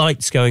got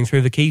lights going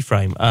through the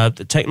keyframe.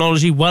 The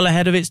technology well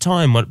ahead of its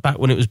time, back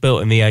when it was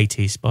built in the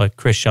 80s by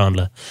Chris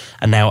Chandler,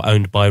 and now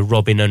owned by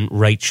Robin and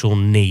Rachel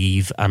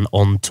Neve and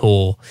on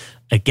tour.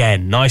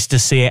 Again, nice to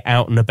see it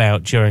out and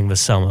about during the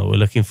summer. We're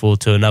looking forward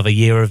to another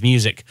year of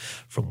music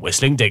from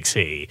Whistling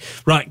Dixie.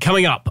 Right,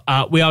 coming up,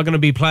 we are going to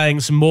be playing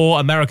some more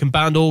American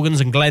band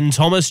organs, and Glenn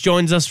Thomas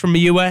joins us from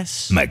the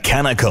US.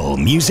 Mechanical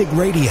Music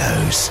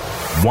Radio's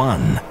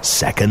 1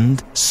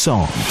 second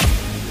song.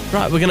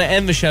 Right, we're going to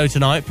end the show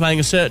tonight playing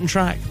a certain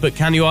track, but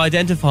can you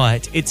identify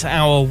it? It's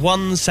our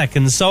 1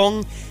 second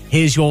song.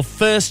 Here's your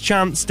first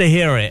chance to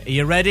hear it. Are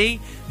you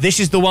ready? This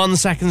is the 1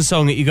 second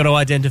song that you've got to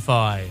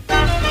identify.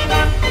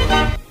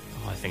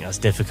 I think that's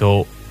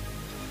difficult.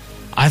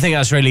 I think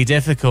that's really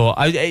difficult.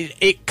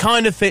 It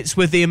kind of fits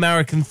with the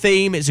American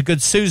theme. It's a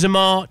good Sousa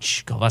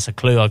march. God, that's a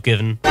clue I've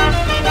given.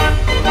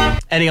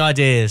 Any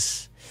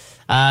ideas?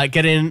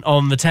 Get in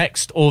on the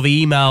text or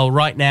the email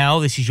right now.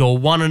 This is your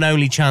one and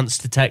only chance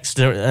to text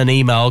an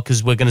email,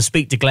 because we're going to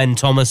speak to Glenn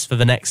Thomas for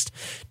the next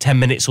 10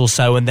 minutes or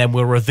so, and then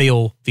we'll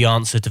reveal the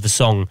answer to the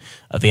song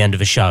at the end of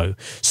the show.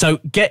 So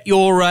do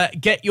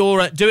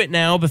it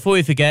now before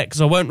you forget,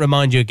 because I won't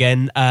remind you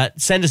again.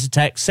 Send us a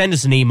text, send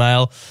us an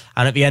email,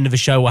 and at the end of the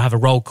show we'll have a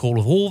roll call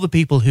of all the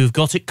people who've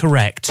got it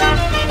correct.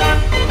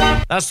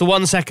 That's the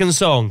 1 second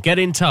song. Get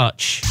in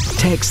touch.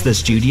 Text the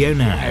studio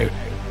now.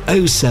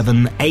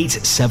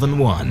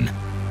 07871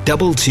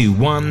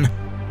 221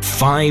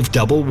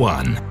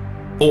 511,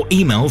 or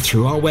email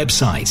through our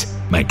website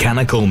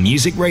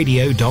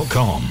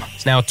mechanicalmusicradio.com.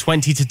 It's now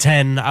 20 to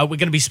 10. We're going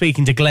to be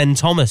speaking to Glenn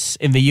Thomas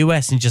in the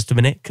US in just a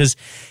minute, because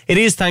it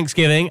is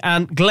Thanksgiving,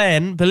 and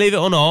Glenn, believe it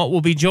or not, will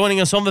be joining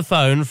us on the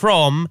phone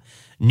from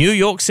New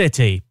York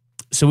City.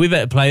 So we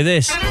better play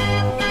this.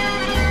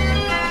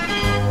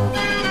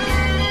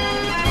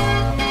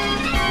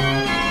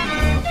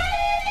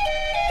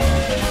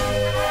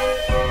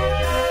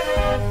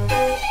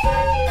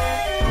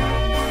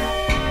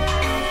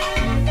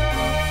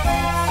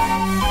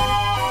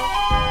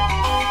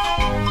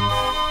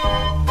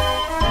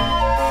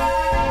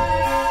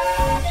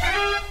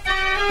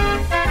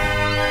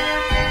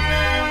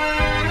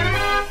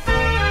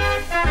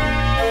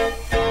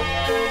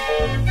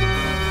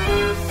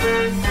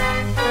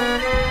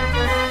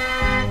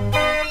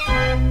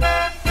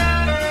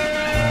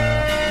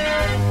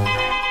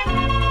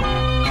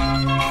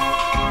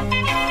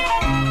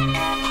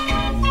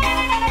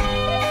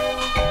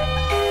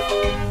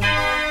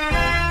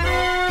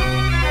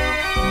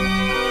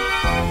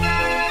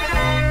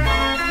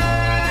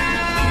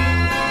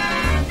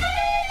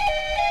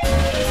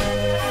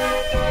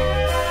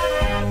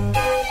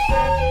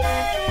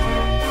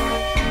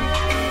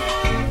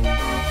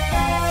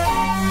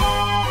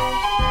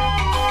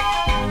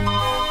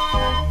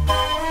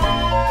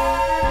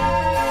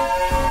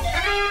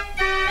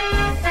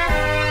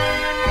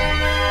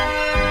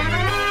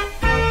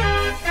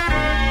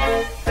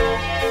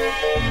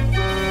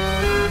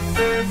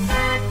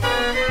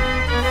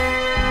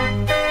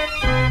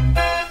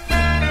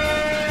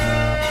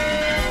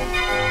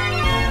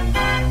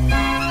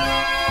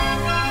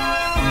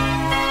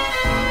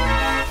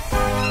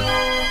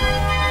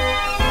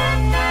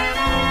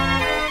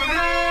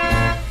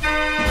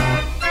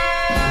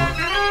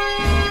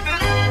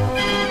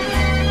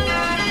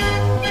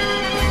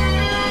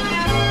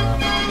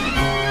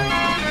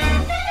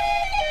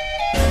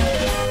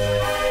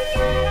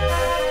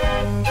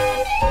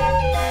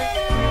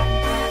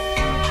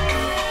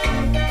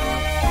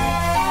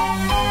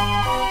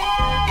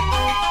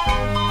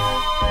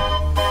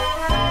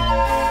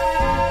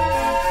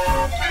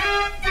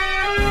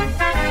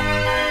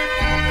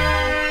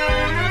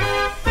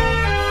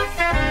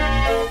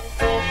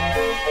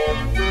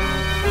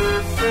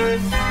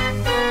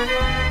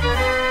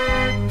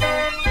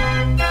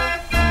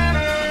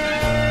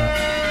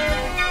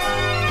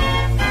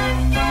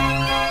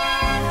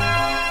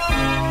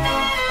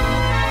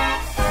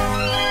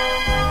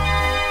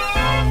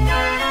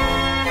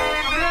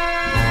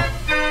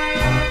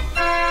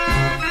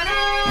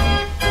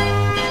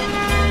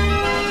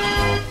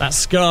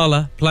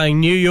 Scala playing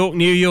New York,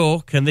 New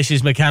York, and this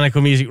is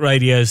Mechanical Music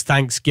Radio's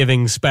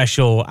Thanksgiving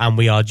special, and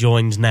we are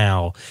joined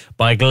now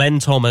by Glenn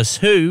Thomas,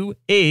 who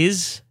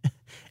is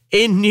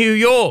in New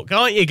York,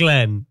 aren't you,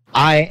 Glenn?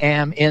 I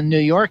am in New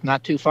York,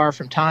 not too far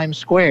from Times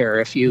Square.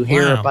 If you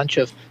hear a bunch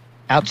of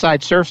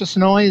outside surface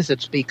noise,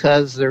 it's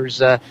because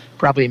there's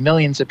probably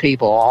millions of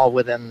people all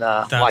within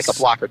like a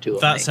block or two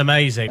of That's me.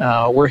 Amazing.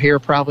 We're here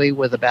probably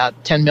with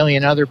about 10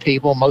 million other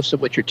people, most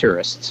of which are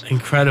tourists.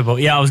 Incredible.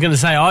 Yeah, I was going to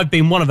say, I've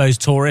been one of those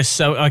tourists.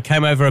 So I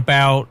came over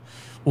about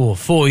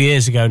 4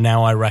 years ago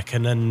now, I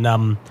reckon,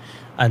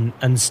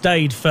 and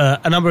stayed for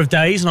a number of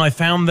days, and I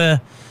found the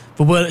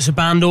Wurlitzer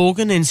band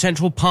organ in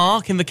Central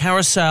Park in the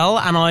carousel,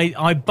 and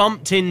I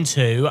bumped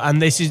into, and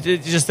this is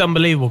just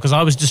unbelievable because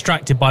I was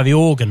distracted by the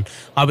organ.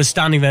 I was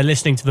standing there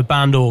listening to the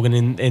band organ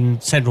in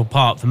Central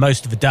Park for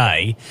most of the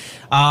day,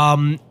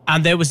 and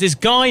there was this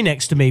guy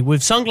next to me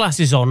with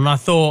sunglasses on, and I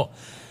thought,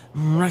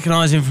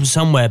 recognise him from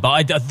somewhere, but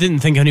I didn't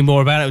think any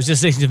more about it. I was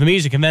just listening to the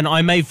music, and then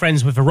I made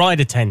friends with a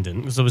ride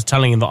attendant because I was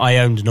telling him that I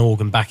owned an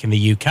organ back in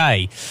the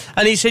UK,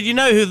 and he said, "You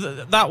know who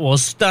that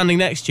was standing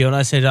next to you?" And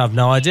I said, "I've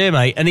no idea,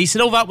 mate." And he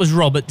said, "Oh, that was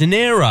Robert De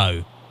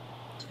Niro."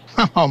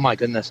 Oh, my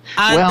goodness.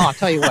 Well, I'll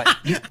tell you what,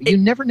 you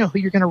never know who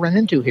you're going to run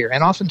into here,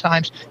 and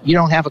oftentimes you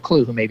don't have a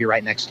clue who may be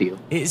right next to you.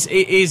 It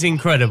is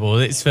incredible.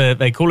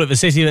 They call it the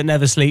city that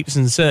never sleeps,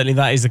 and certainly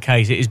that is the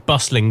case. It is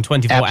bustling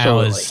 24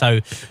 hours,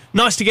 so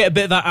nice to get a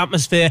bit of that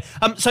atmosphere.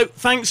 So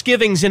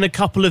Thanksgiving's in a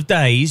couple of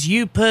days.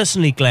 You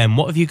personally, Glenn,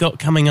 what have you got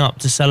coming up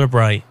to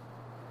celebrate?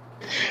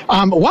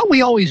 What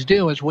we always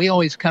do is we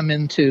always come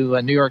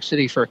into New York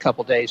City for a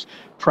couple days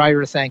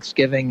prior to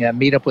Thanksgiving,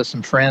 meet up with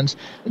some friends,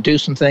 do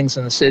some things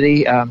in the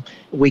city.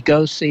 We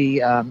go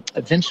see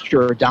Vince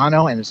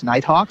Giordano and his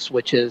Nighthawks,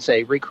 which is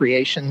a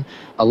recreation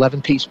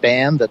 11-piece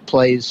band that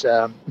plays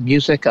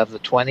music of the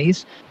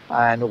 20s.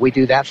 And we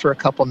do that for a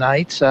couple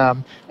nights.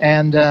 And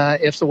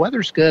if the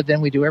weather's good, then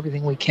we do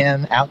everything we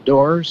can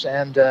outdoors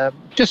and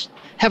just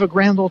have a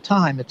grand old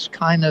time. It's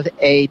kind of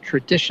a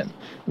tradition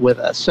with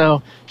us.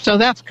 So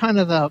that's kind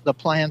of the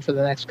plan for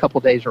the next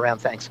couple days around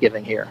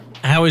Thanksgiving here.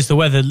 How is the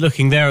weather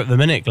looking there at the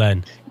minute,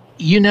 Glenn?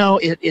 You know,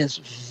 it is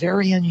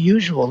very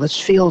unusual. This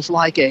feels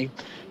like an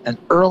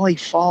early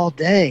fall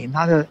day,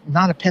 not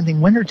a pending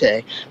winter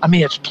day. I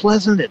mean, it's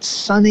pleasant, it's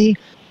sunny.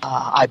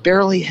 I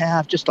barely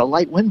have just a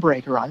light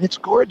windbreaker on. It's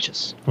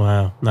gorgeous.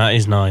 Wow, that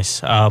is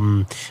nice.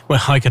 Well,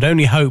 I could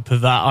only hope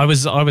of that. I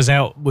was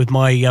out with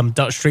my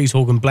Dutch Street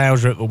Organ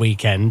Blouser at the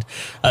weekend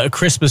at a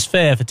Christmas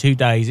fair for 2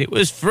 days. It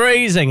was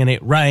freezing and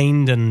it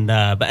rained, and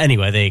but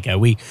anyway, there you go.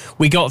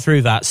 We got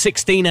through that.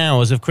 16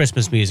 hours of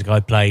Christmas music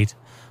I played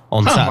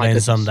on Saturday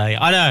and Sunday.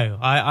 I know.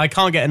 I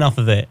can't get enough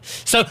of it.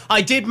 So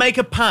I did make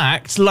a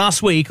pact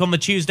last week on the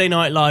Tuesday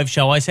Night Live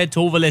show. I said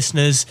to all the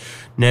listeners,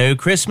 no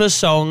Christmas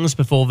songs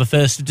before the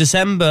 1st of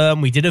December.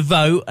 And we did a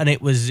vote, and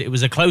it was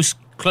a close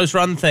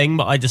run thing,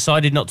 but I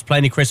decided not to play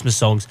any Christmas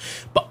songs.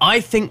 But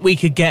I think we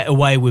could get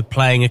away with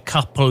playing a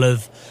couple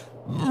of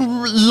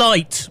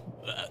light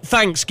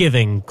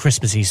Thanksgiving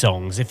Christmassy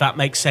songs, if that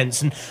makes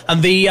sense.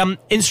 And the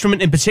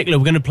instrument in particular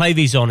we're going to play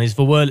these on is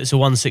the Wurlitzer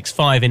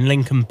 165 in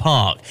Lincoln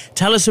Park.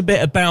 Tell us a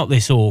bit about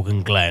this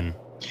organ, Glenn.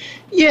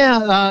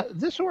 Yeah,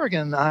 this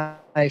organ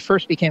I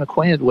first became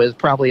acquainted with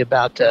probably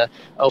about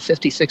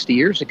 50, 60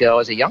 years ago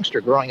as a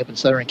youngster growing up in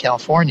Southern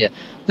California.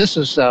 This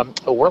is a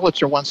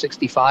Wurlitzer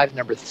 165,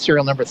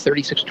 serial number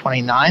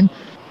 3629,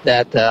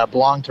 that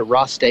belonged to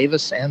Ross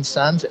Davis and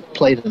Sons. It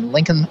played in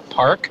Lincoln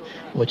Park,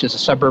 which is a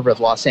suburb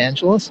of Los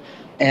Angeles.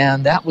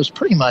 And that was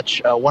pretty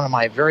much one of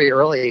my very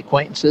early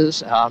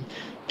acquaintances.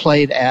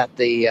 Played at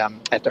the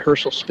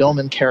Herschel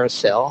Spillman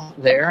Carousel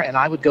there, and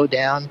I would go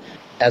down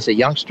as a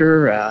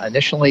youngster,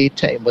 initially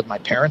with my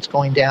parents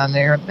going down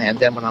there, and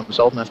then when I was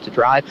old enough to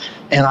drive.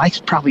 And I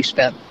probably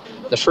spent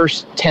the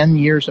first 10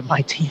 years of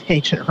my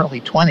teenage and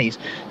early 20s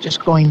just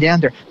going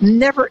down there,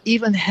 never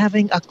even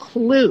having a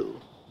clue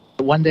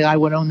that one day I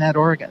would own that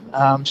organ.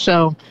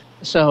 So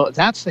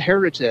that's the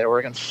heritage of that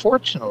organ.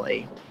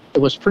 Fortunately, it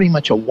was pretty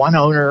much a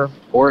one-owner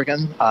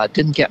organ,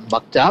 didn't get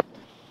mucked up,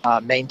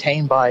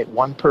 maintained by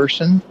one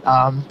person.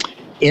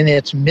 In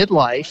its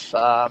midlife,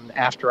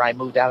 after I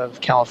moved out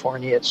of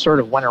California, it sort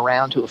of went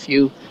around to a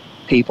few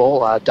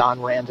people,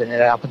 Don Rand and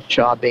Ed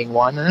Alpenshaw being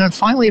one. And then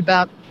finally,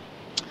 about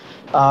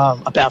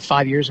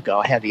 5 years ago,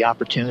 I had the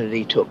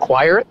opportunity to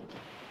acquire it.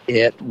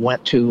 It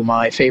went to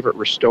my favorite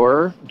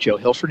restorer, Joe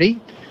Hilferty,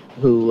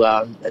 who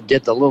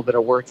did the little bit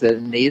of work that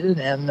it needed.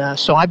 And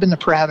so I've been the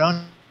proud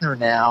owner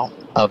now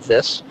of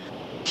this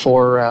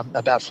for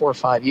about 4 or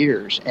 5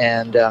 years,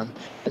 and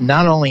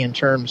not only in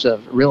terms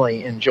of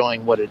really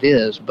enjoying what it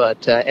is,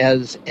 but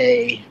as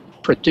a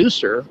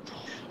producer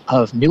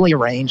of newly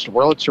arranged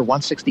Wurlitzer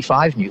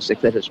 165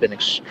 music that has been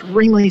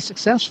extremely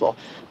successful.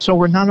 So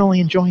we're not only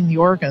enjoying the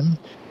organ,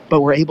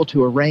 but we're able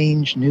to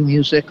arrange new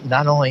music,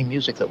 not only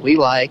music that we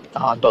like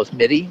on both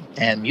MIDI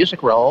and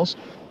music rolls,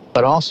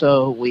 but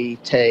also we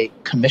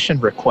take commission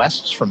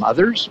requests from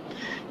others.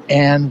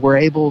 And we're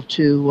able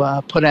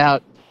to put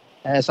out,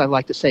 as I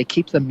like to say,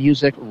 keep the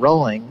music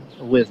rolling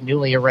with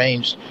newly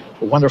arranged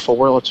wonderful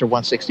Wurlitzer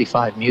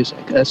 165 music.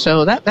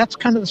 So that's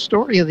kind of the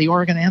story of the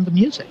organ and the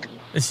music.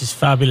 This is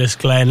fabulous,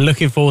 Glenn.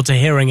 Looking forward to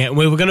hearing it.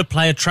 We were going to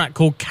play a track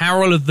called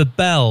Carol of the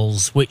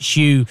Bells, which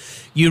you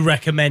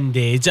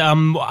recommended.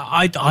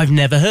 I've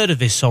never heard of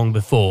this song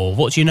before.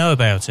 What do you know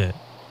about it?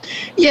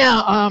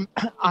 Yeah,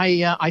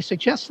 I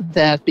suggested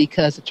that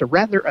because it's a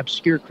rather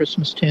obscure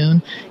Christmas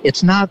tune.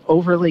 It's not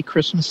overly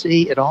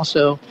Christmassy. It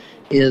also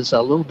is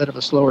a little bit of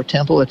a slower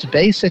tempo. It's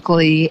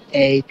basically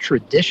a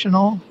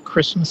traditional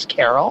Christmas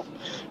carol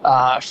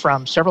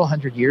from several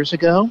hundred years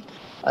ago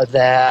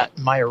that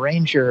my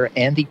arranger,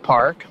 Andy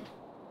Park,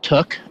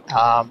 took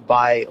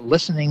by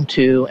listening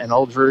to an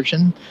old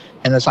version,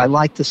 and as I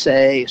like to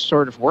say,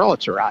 sort of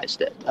Wurlitzerized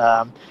it.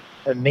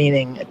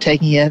 Meaning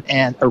taking it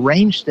and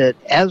arranged it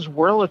as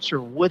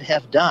Wurlitzer would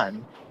have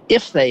done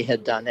if they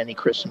had done any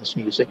Christmas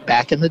music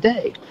back in the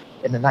day,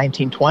 in the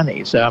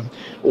 1920s.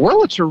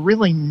 Wurlitzer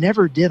really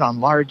never did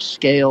on large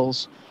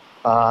scales.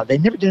 They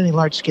never did any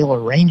large-scale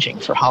arranging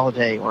for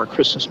holiday or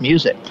Christmas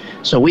music.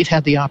 So we've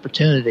had the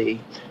opportunity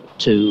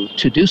to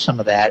do some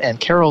of that, and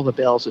Carol of the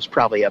Bells is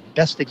probably a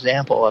best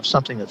example of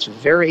something that's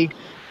very,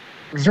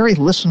 very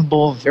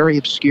listenable, very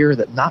obscure,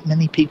 that not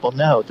many people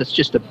know. That's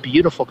just a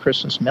beautiful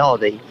Christmas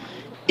melody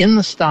in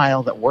the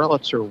style that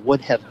Wurlitzer would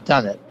have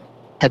done it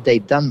had they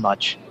done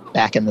much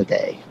back in the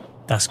day.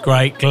 That's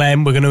great,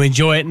 Glenn. We're going to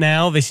enjoy it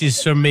now. This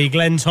is from me,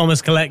 Glenn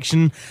Thomas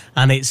Collection,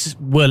 and it's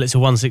Wurlitzer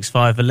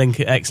 165,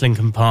 a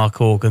ex-Lincoln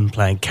Park organ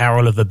playing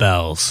Carol of the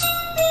Bells.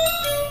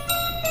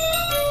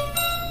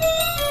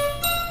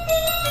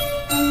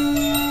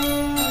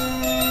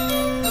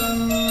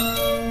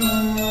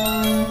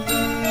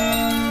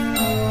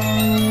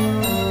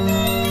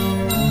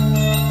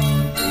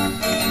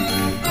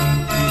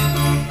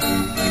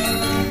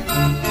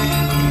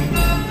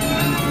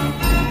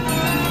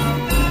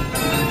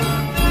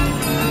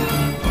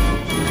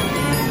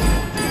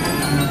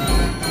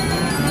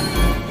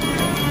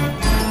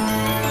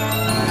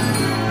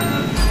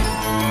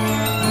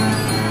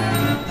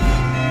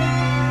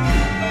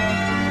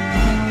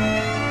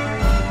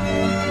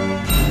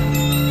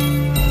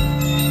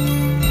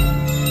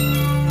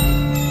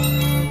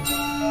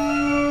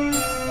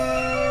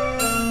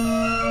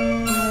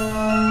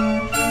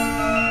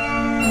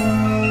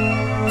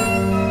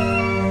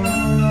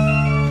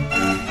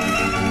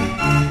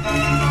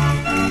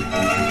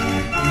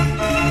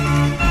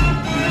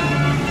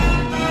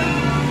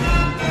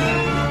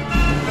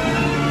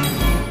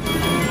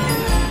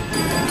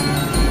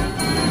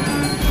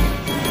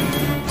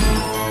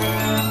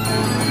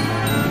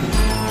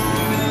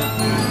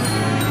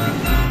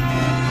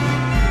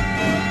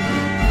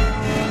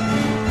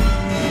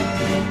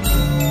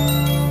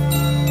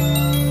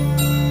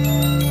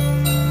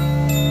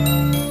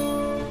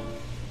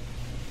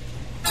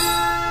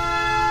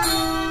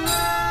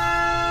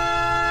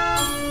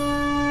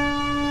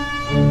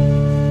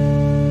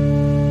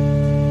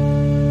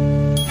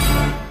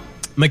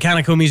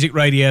 Mechanical Music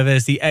Radio,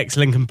 there's the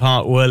ex-Linkin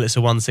Park Wurlitzer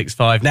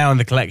 165, now in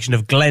the collection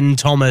of Glenn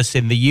Thomas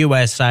in the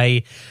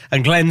USA.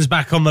 And Glenn's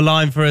back on the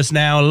line for us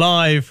now,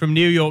 live from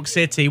New York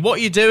City. What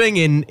are you doing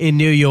in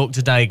New York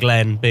today,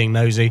 Glenn, being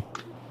nosy?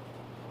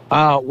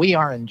 We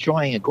are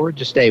enjoying a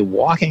gorgeous day,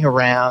 walking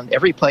around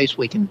every place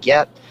we can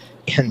get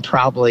in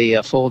probably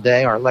a full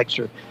day. Our legs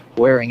are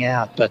wearing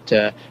out, but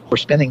we're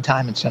spending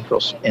time in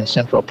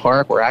Central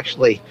Park. We're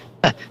actually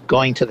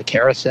going to the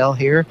Carousel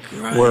here.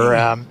 Right. We're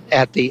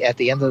at the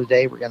end of the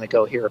day, we're going to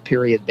go hear a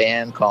period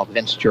band called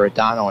Vince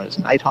Giordano and his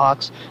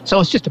Nighthawks. So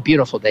it's just a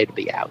beautiful day to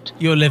be out.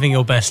 You're living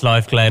your best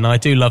life, Glenn. I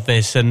do love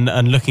this, and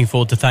looking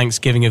forward to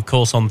Thanksgiving, of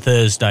course, on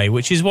Thursday,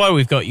 which is why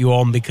we've got you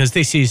on, because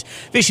this is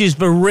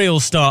the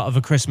real start of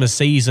a Christmas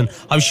season.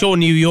 I'm sure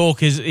New York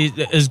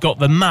has got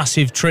the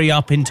massive tree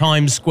up in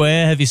Times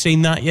Square. Have you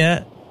seen that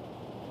yet?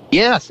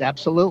 Yes,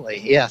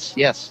 absolutely. Yes,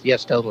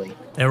 totally.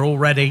 They're all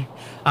ready.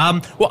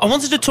 Well, I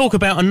wanted to talk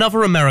about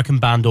another American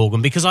band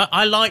organ, because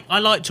I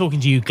like talking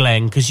to you,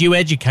 Glenn, because you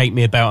educate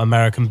me about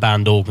American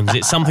band organs.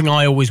 It's something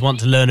I always want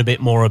to learn a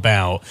bit more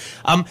about.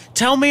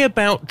 Tell me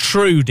about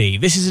Trudy.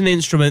 This is an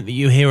instrument that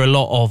you hear a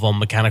lot of on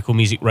Mechanical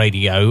Music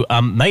Radio,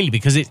 mainly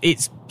because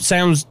it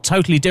sounds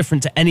totally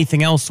different to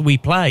anything else we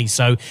play.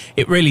 So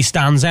it really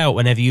stands out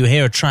whenever you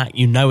hear a track,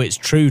 you know it's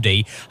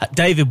Trudy.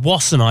 David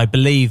Wasson, I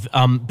believe,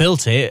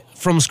 built it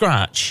from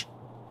scratch.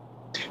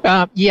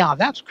 Yeah,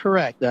 that's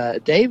correct.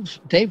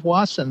 Dave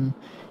Wasson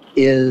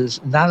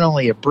is not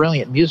only a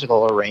brilliant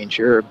musical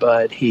arranger,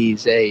 but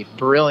he's a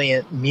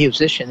brilliant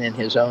musician in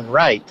his own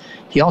right.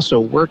 He also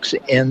works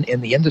in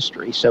the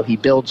industry, so he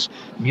builds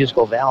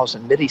musical valves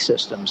and MIDI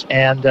systems.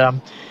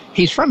 And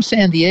he's from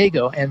San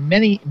Diego, and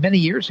many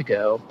years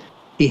ago,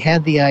 he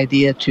had the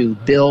idea to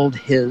build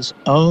his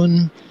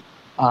own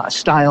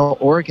style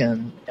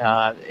organ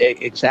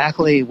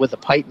exactly with the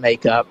pipe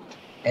makeup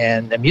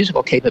and the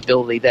musical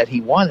capability that he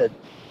wanted,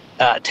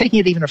 taking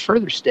it even a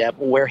further step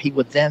where he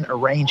would then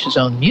arrange his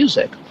own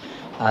music,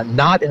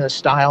 not in a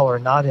style or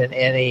not in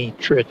any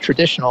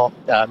traditional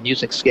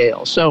music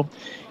scale. So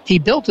he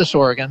built this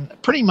organ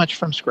pretty much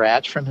from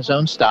scratch, from his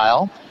own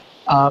style,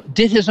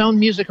 did his own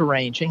music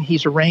arranging.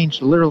 He's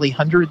arranged literally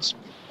hundreds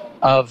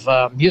of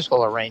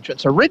musical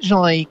arrangements,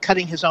 originally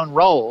cutting his own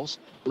rolls,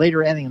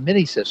 later adding a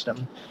MIDI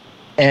system.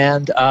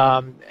 And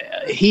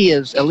he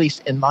is, at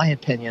least in my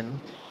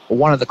opinion,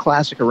 one of the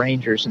classic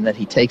arrangers in that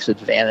he takes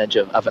advantage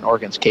of an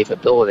organ's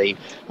capability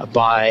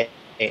by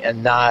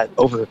and not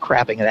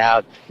over-crapping it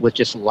out with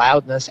just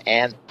loudness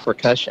and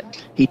percussion.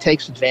 He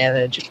takes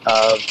advantage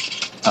of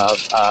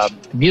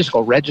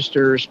musical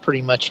registers,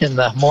 pretty much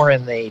more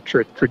in the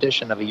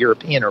tradition of a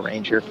European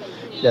arranger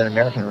than an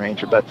American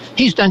arranger. But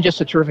he's done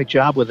just a terrific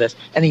job with this,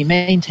 and he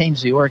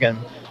maintains the organ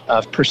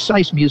of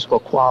precise musical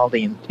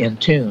quality in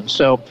tune.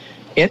 So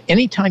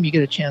anytime you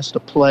get a chance to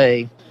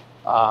play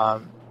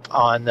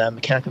on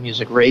Mechanical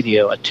Music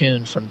Radio a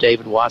tune from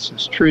David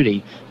Wasson's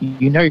Trudy,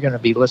 you know you're going to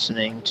be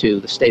listening to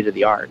the state of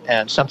the art,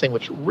 and something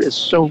which is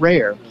so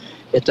rare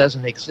it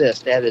doesn't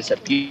exist. That is a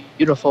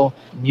beautiful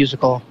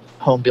musical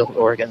home-built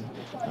organ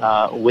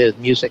with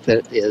music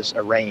that is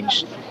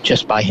arranged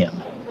just by him.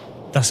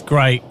 That's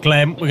great,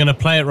 Glenn. We're going to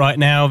play it right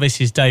now.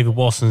 This is David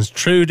Wasson's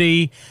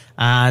Trudy,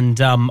 and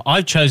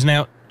I've chosen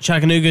out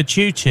Chattanooga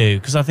Choo Choo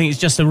because I think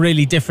it's just a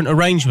really different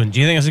arrangement. Do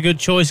you think that's a good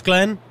choice,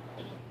 Glenn?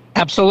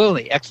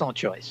 Absolutely. Excellent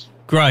choice.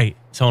 Great.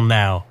 It's on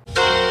now.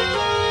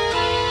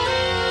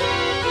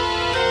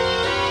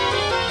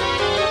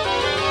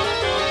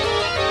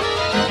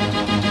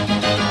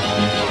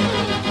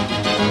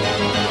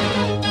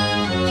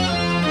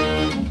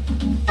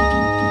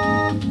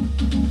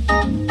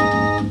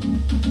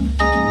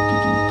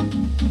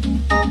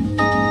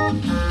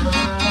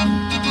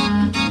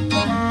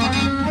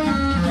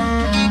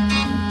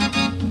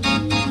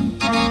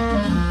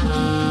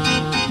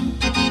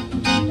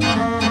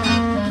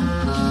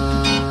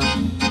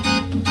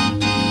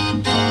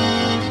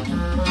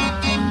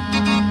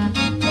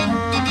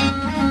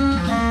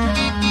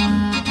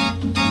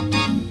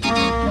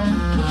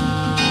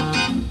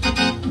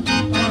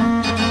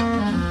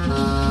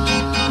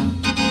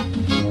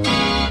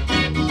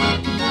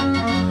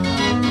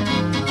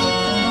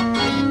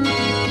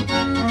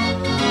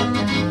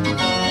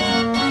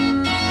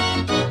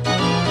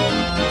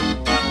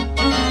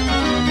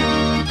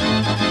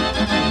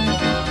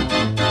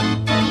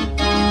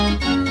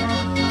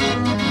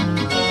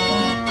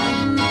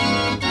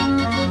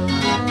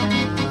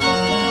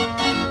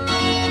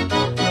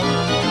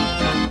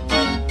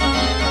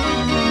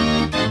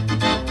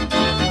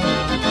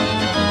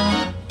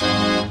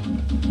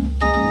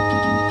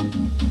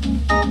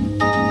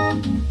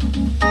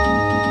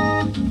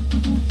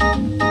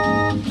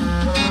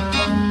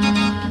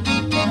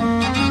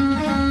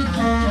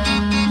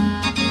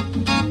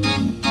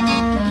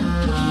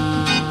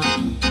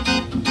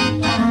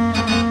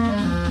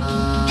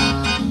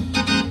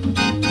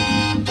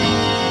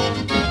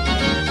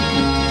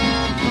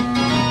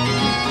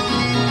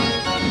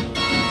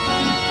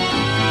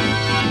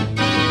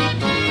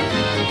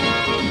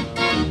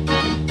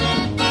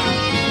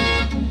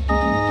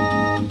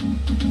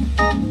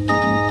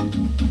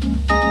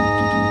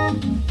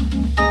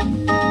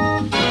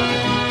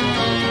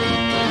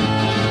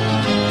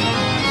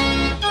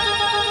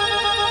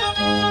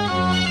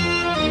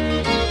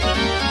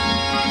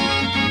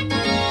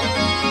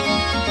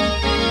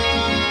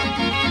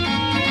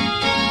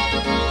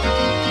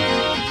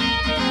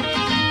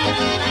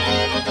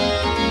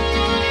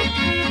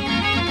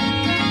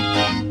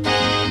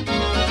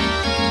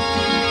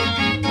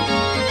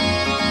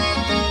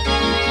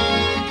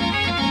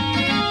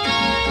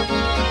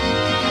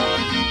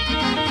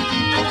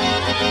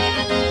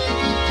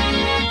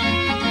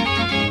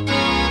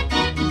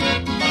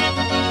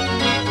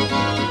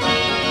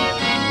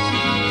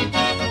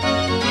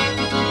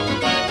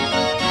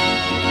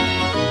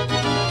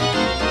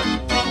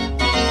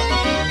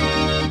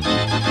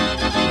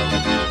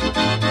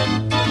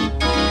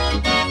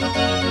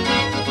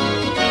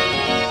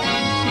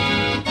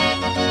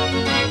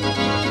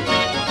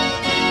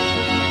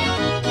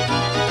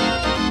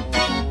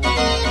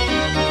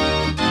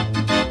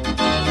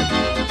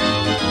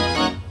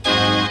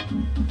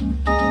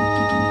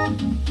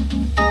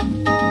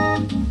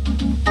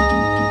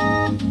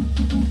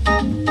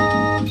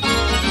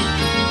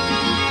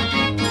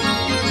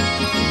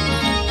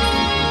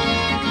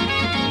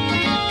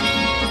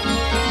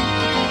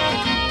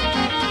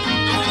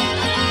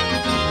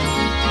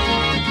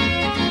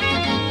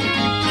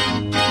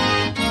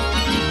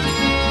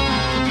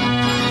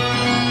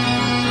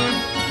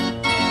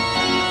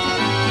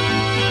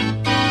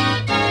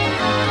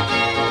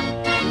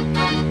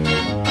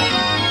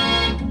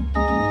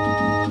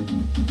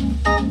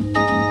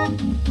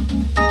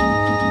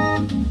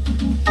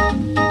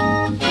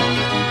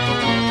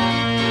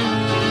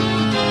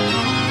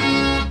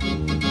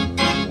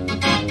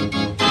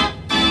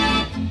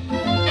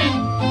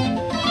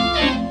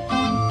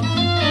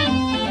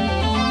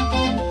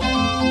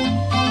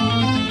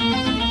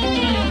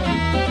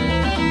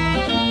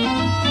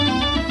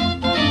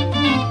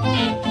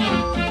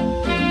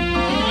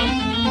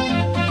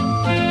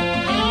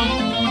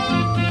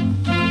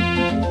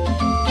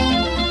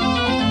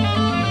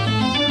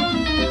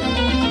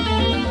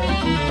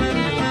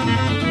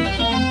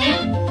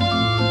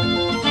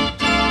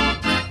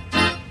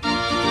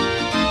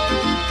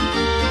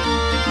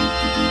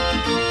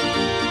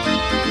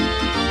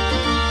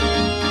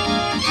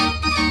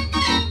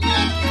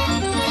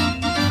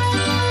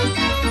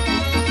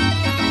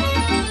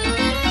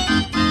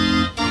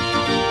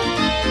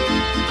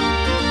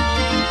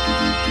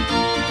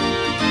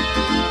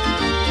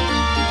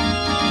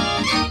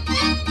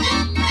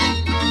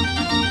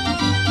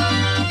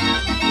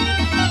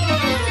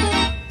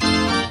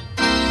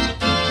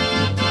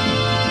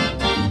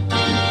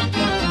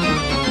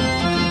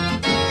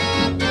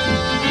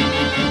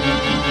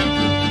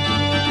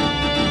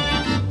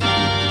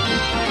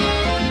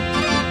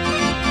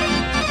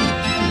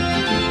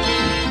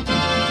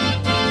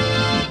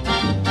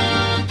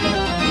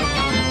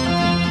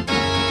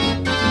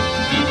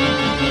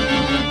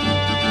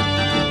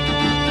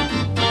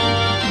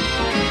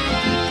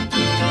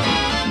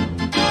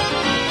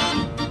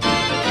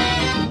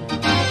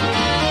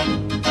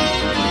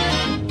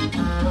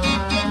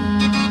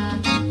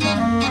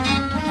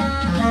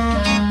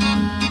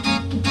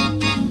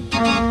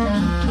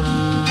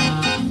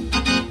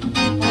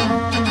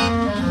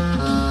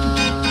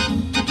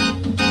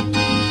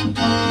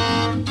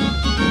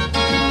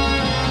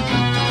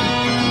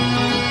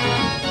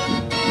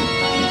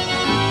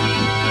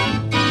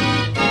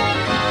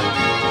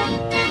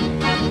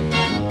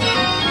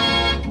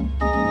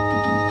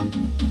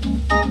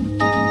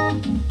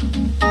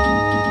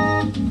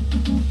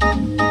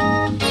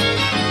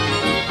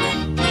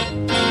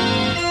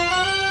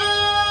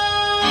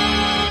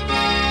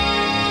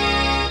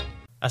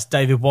 That's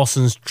David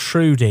Wasson's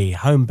Trudy,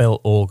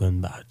 home-built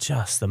organ, but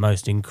just the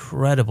most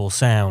incredible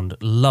sound.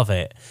 Love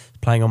it.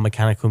 Playing on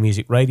Mechanical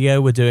Music Radio.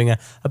 We're doing a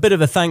bit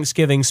of a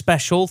Thanksgiving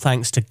special,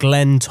 thanks to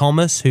Glenn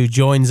Thomas, who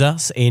joins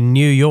us in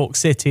New York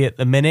City at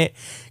the minute.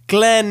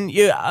 Glenn,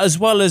 you, as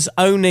well as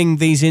owning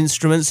these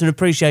instruments and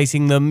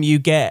appreciating them, you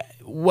get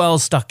well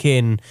stuck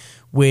in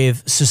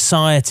with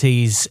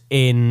societies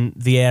in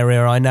the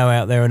area. I know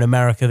out there in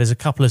America, there's a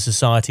couple of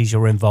societies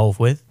you're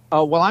involved with.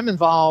 Oh, well, I'm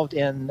involved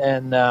in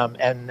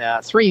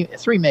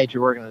three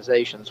major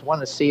organizations. One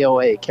is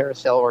COA,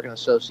 Carousel Organ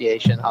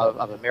Association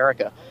of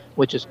America,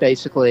 which is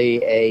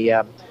basically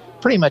a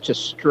pretty much a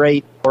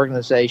straight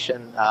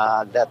organization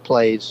that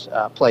plays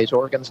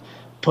organs,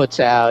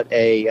 puts out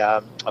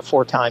a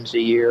 4 times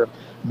a year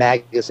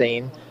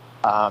magazine,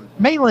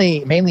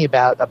 mainly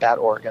about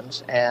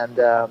organs, and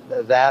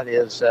that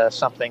is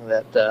something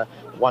that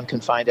one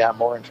can find out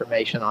more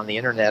information on the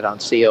internet on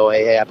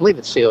COAA. I believe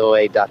it's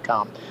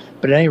COA.com.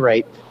 But at any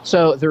rate,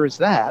 so there is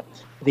that.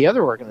 The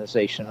other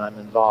organization I'm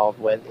involved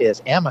with is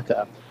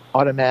AMICA,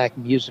 Automatic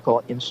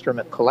Musical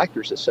Instrument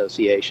Collectors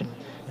Association,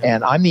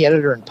 and I'm the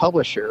editor and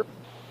publisher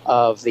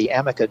of the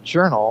AMICA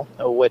Journal,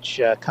 which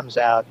comes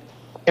out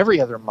every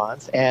other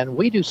month, and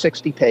we do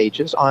 60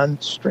 pages on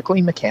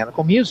strictly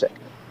mechanical music.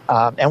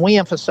 And we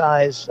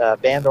emphasize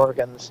band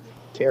organs,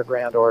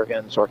 fairground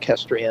organs,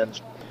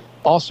 orchestrions,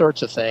 all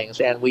sorts of things,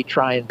 and we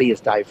try and be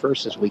as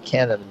diverse as we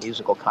can in the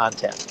musical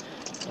content.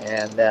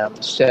 And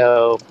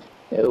so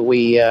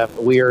we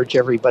urge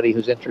everybody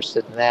who's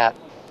interested in that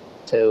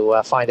to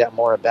find out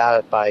more about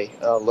it by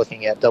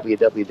looking at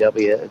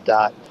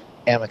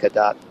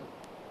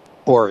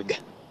www.amica.org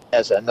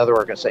as another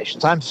organization.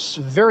 So I'm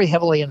very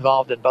heavily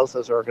involved in both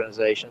those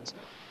organizations,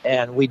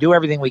 and we do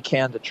everything we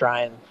can to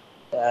try and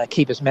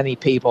keep as many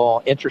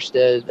people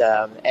interested,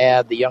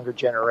 add the younger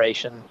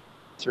generation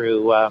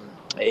through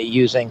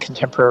using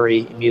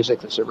contemporary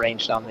music that's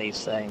arranged on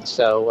these things.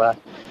 So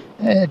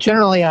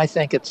generally, I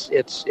think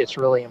it's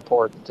really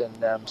important,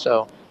 and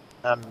so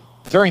I'm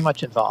very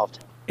much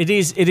involved. It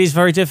is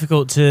very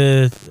difficult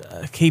to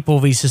keep all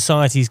these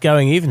societies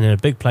going, even in a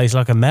big place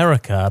like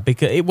America,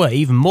 because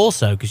even more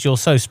so because you're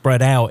so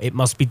spread out. It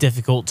must be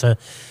difficult to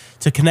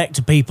connect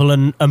to people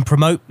and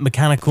promote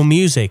mechanical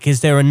music. Is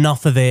there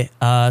enough of it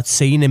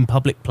seen in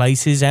public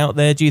places out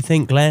there, do you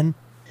think, Glenn?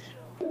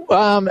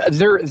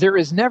 There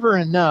is never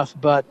enough,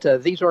 but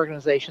these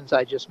organizations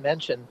I just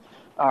mentioned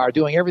are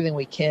doing everything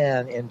we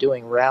can in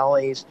doing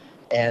rallies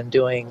and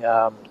doing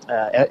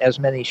as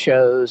many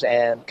shows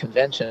and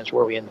conventions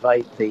where we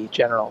invite the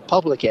general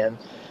public in.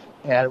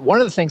 And one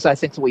of the things I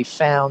think that we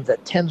found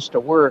that tends to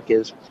work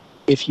is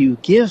if you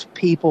give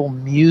people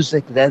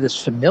music that is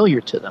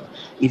familiar to them,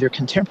 either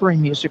contemporary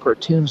music or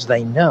tunes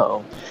they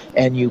know,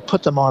 and you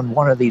put them on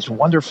one of these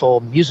wonderful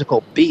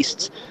musical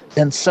beasts,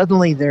 then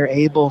suddenly they're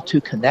able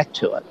to connect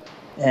to it.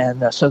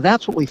 And so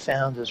that's what we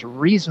found is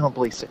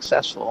reasonably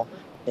successful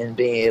in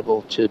being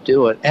able to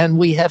do it. And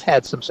we have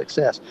had some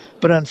success.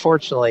 But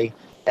unfortunately,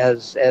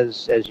 as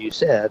you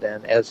said,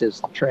 and as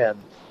is the trend,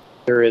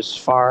 there is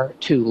far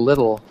too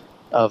little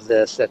of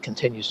this that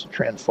continues to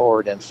trend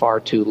forward and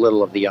far too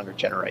little of the younger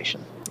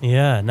generation.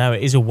 Yeah, no,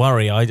 it is a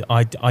worry.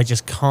 I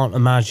just can't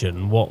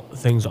imagine what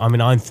things... I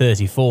mean, I'm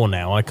 34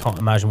 now. I can't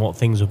imagine what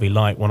things will be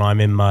like when I'm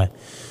in my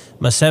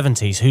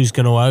 70s. Who's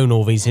going to own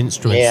all these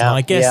instruments? Yeah, and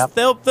I guess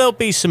there'll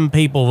be some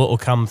people that will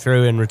come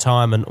through in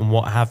retirement and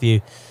what have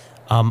you,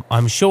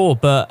 I'm sure,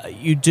 but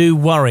you do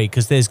worry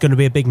because there's going to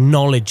be a big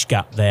knowledge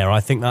gap there. I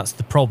think that's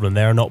the problem.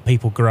 There are not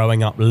people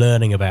growing up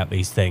learning about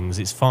these things.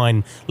 It's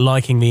fine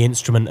liking the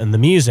instrument and the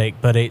music,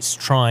 but it's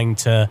trying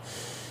to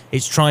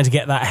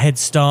get that head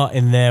start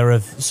in there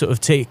of sort of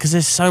because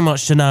there's so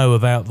much to know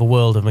about the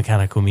world of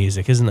mechanical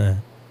music, isn't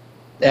there?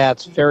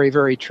 That's very,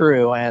 very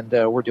true, and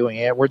we're doing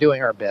it. We're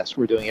doing our best.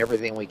 We're doing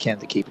everything we can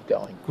to keep it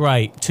going.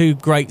 Great, 2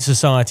 great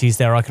societies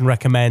there I can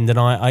recommend, and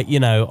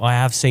I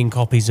have seen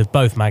copies of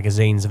both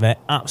magazines, and they're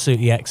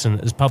absolutely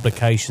excellent as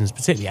publications,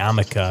 particularly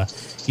Amica.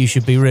 You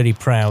should be really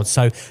proud.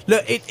 So,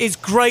 look, it's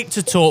great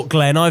to talk,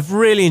 Glenn. I've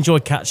really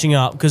enjoyed catching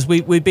up because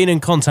we've been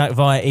in contact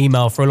via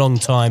email for a long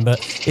time, but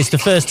it's the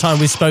first time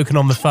we've spoken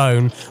on the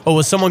phone. Or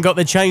has someone got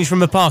the change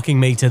from a parking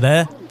meter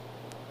there?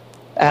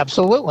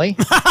 Absolutely.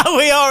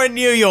 We are in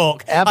New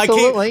York.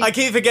 Absolutely. I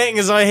keep forgetting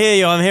as I hear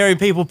you. I'm hearing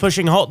people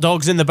pushing hot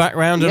dogs in the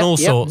background and all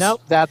sorts. No,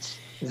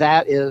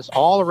 that is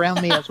all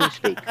around me as we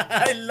speak.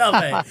 I love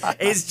it.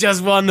 It's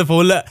just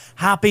wonderful. Look,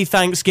 happy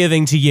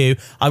Thanksgiving to you.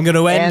 I'm going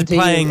to end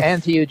playing...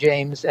 And to you,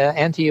 James,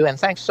 and to you. And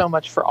thanks so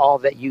much for all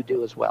that you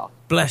do as well.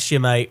 Bless you,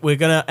 mate. We're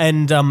going to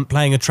end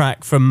playing a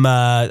track from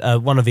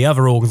one of the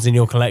other organs in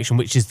your collection,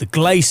 which is the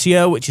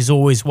Glacier, which is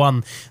always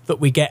one that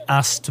we get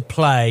asked to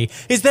play.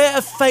 Is there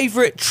a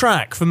favourite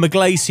track from the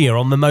Glacier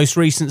on the most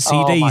recent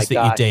CDs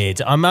that you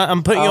did?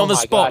 I'm putting you on the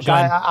spot,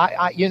 Glenn.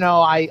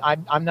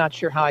 I'm not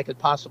sure how I could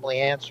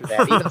possibly answer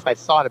that. Even if I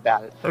thought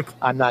about it,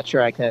 I'm not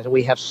sure I can answer.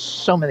 We have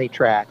so many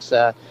tracks.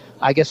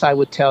 I guess I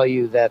would tell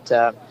you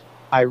that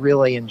I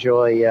really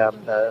enjoy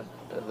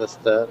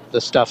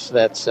the stuff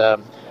that's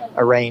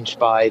arranged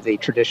by the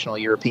traditional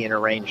European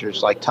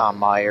arrangers like Tom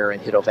Meyer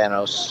and Hito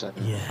Vanos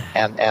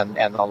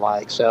and the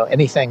like. So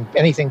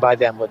anything by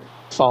them would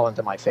fall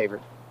into my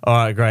favorite. All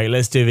right, great.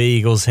 Let's do the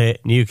Eagles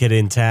hit, New Kid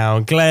in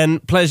Town. Glenn,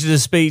 pleasure to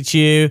speak to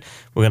you.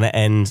 We're going to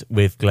end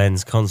with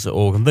Glenn's concert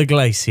organ, The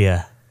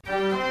Glacier.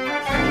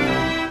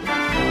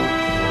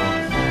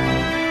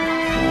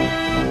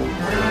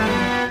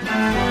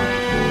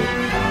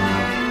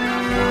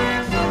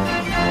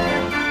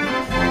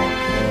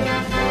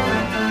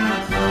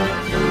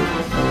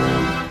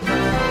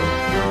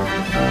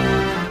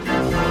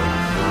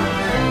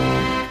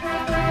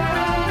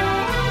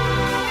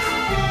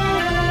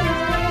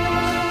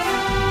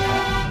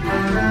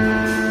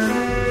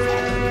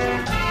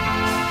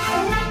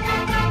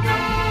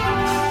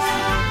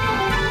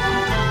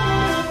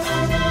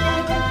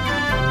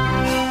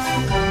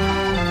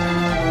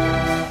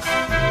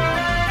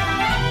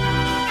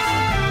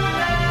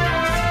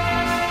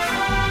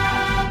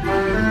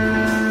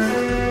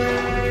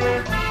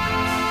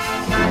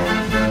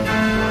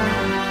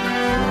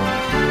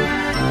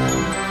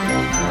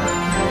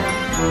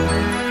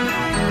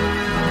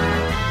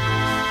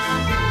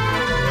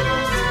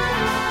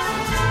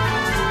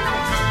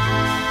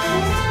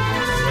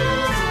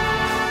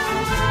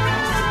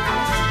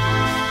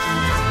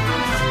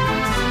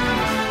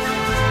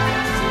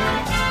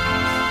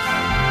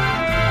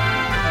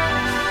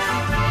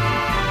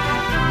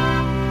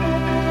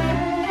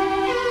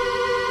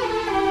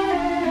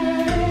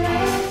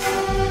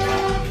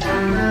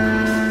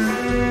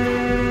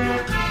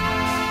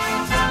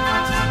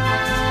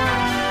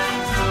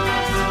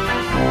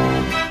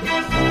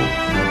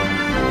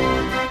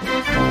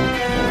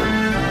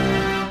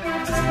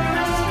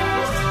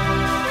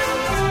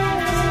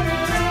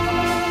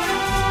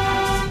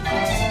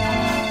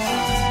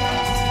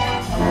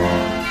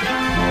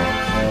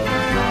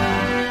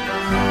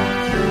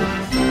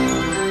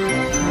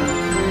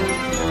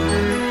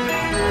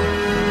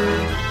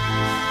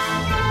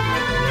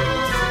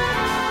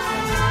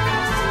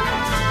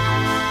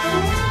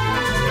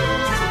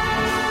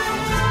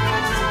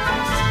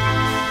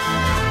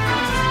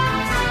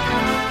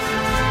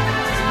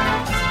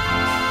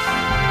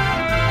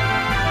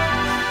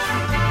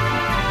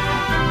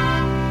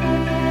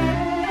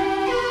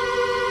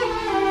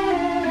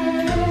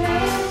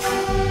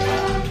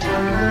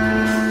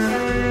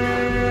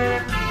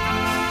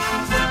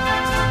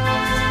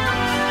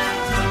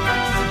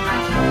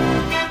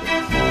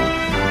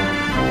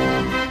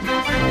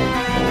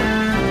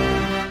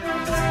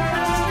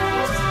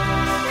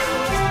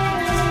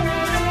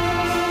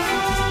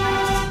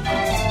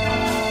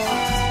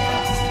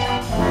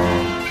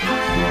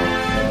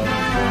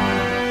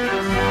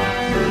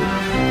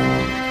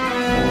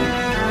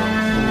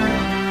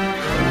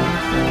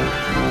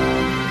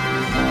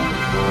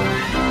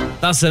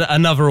 That's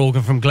another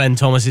organ from Glenn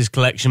Thomas's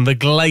collection, the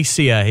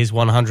Glacier, his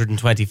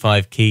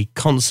 125-key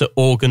concert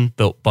organ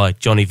built by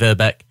Johnny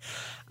Verbeek.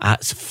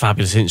 That's a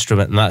fabulous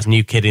instrument, and that's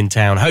New Kid in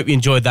Town. Hope you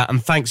enjoyed that,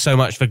 and thanks so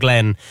much for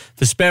Glenn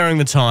for sparing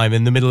the time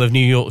in the middle of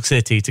New York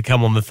City to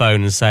come on the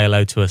phone and say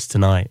hello to us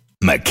tonight.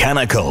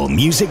 Mechanical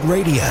Music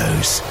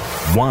Radio's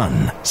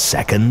 1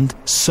 Second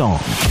Song.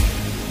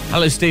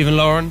 Hello, Steve and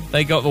Lauren.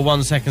 They got the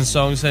 1 second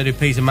song, so did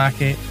Peter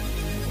Mackett.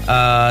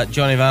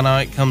 Johnny Van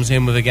Eyck comes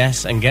in with a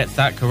guess and gets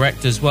that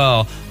correct as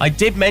well. I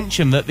did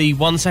mention that the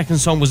 1 second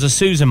song was a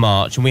Sousa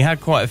March, and we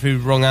had quite a few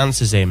wrong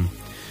answers in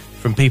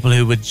from people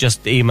who were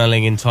just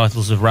emailing in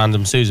titles of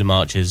random Sousa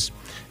Marches.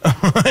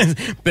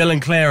 Bill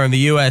and Claire in the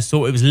US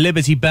thought it was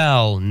Liberty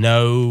Bell.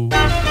 No,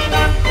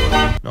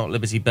 not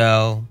Liberty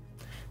Bell.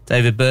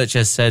 David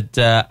Birches said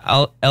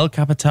El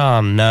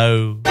Capitan.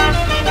 No.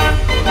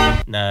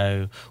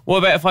 What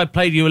about if I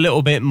played you a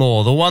little bit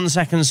more? The 1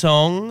 second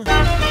song.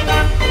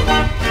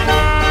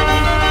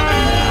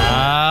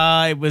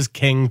 It was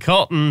King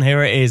Cotton.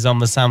 Here it is on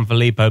the San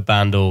Filippo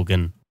band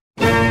organ.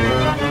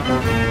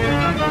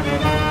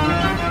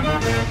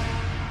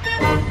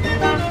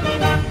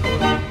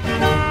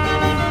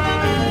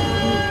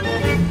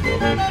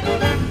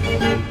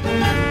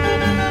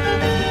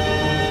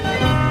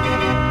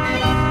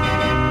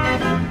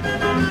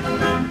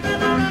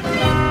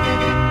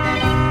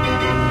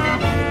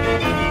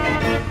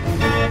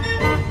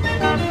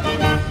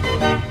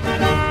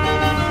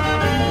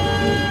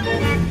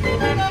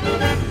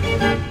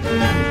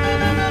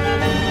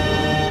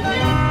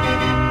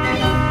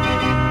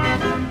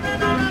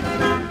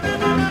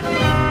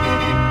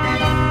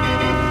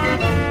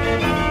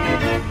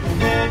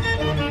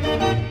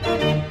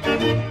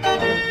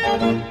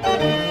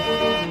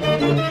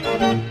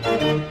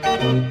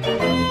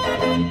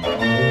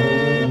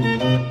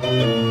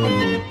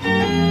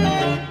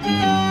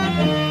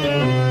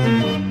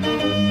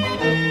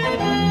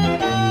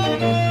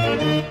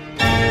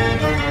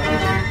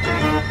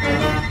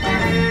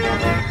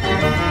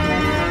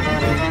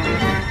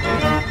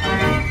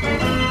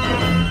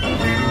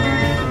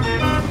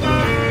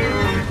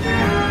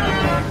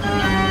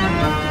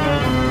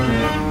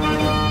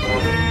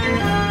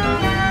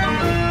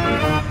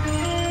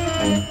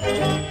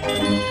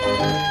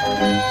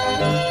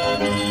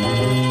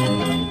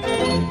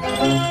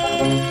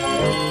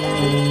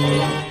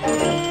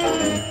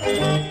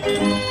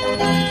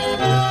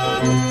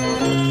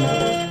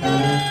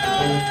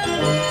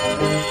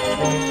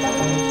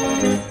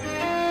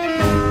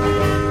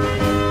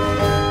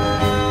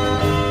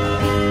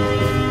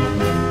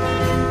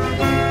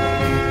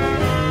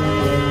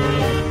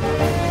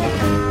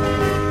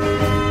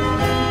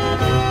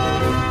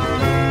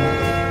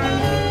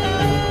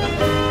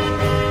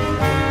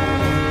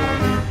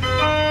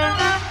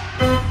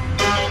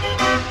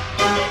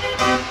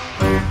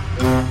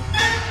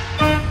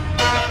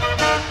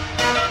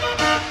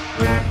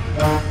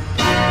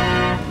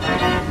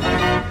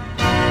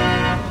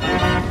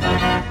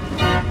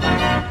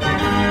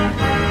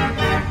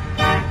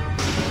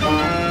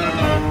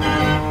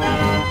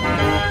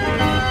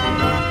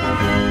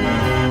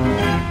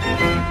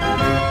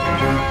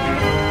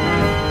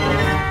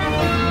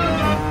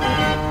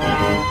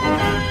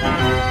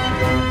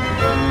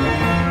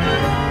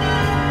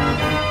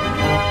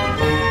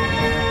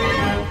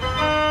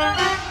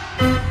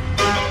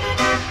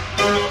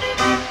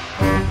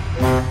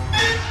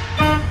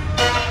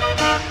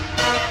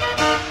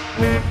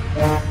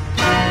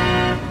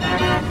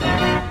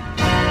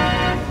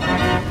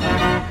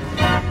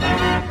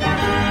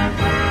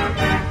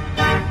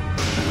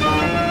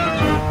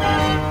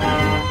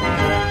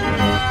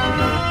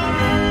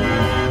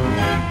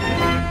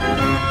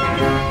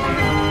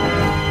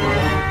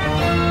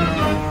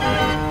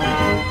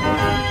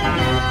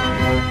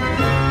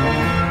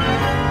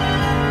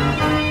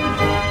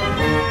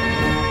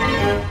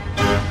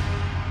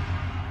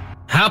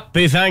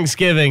 Happy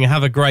Thanksgiving.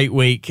 Have a great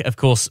week. Of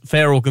course,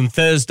 Fair Organ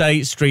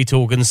Thursday, Street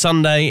Organ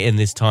Sunday in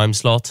this time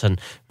slot. And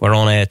we're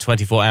on air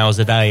 24 hours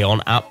a day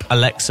on app,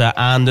 Alexa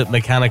and at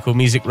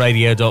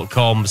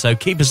mechanicalmusicradio.com. So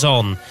keep us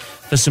on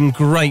for some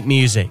great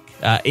music.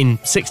 In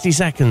 60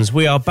 seconds,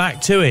 we are back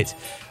to it,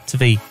 to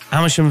the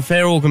Amersham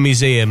Fair Organ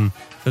Museum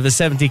for the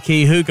 70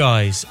 Key Who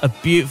Guys. A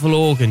beautiful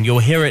organ. You'll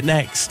hear it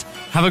next.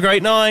 Have a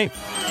great night.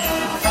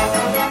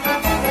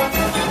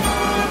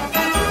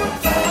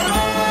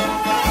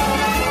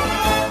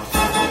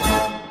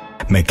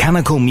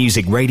 Mechanical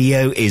Music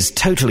Radio is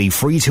totally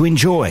free to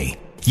enjoy.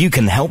 You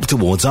can help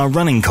towards our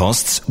running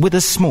costs with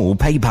a small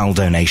PayPal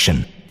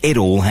donation. It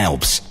all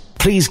helps.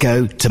 Please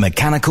go to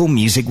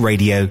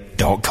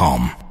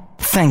mechanicalmusicradio.com.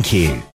 Thank you.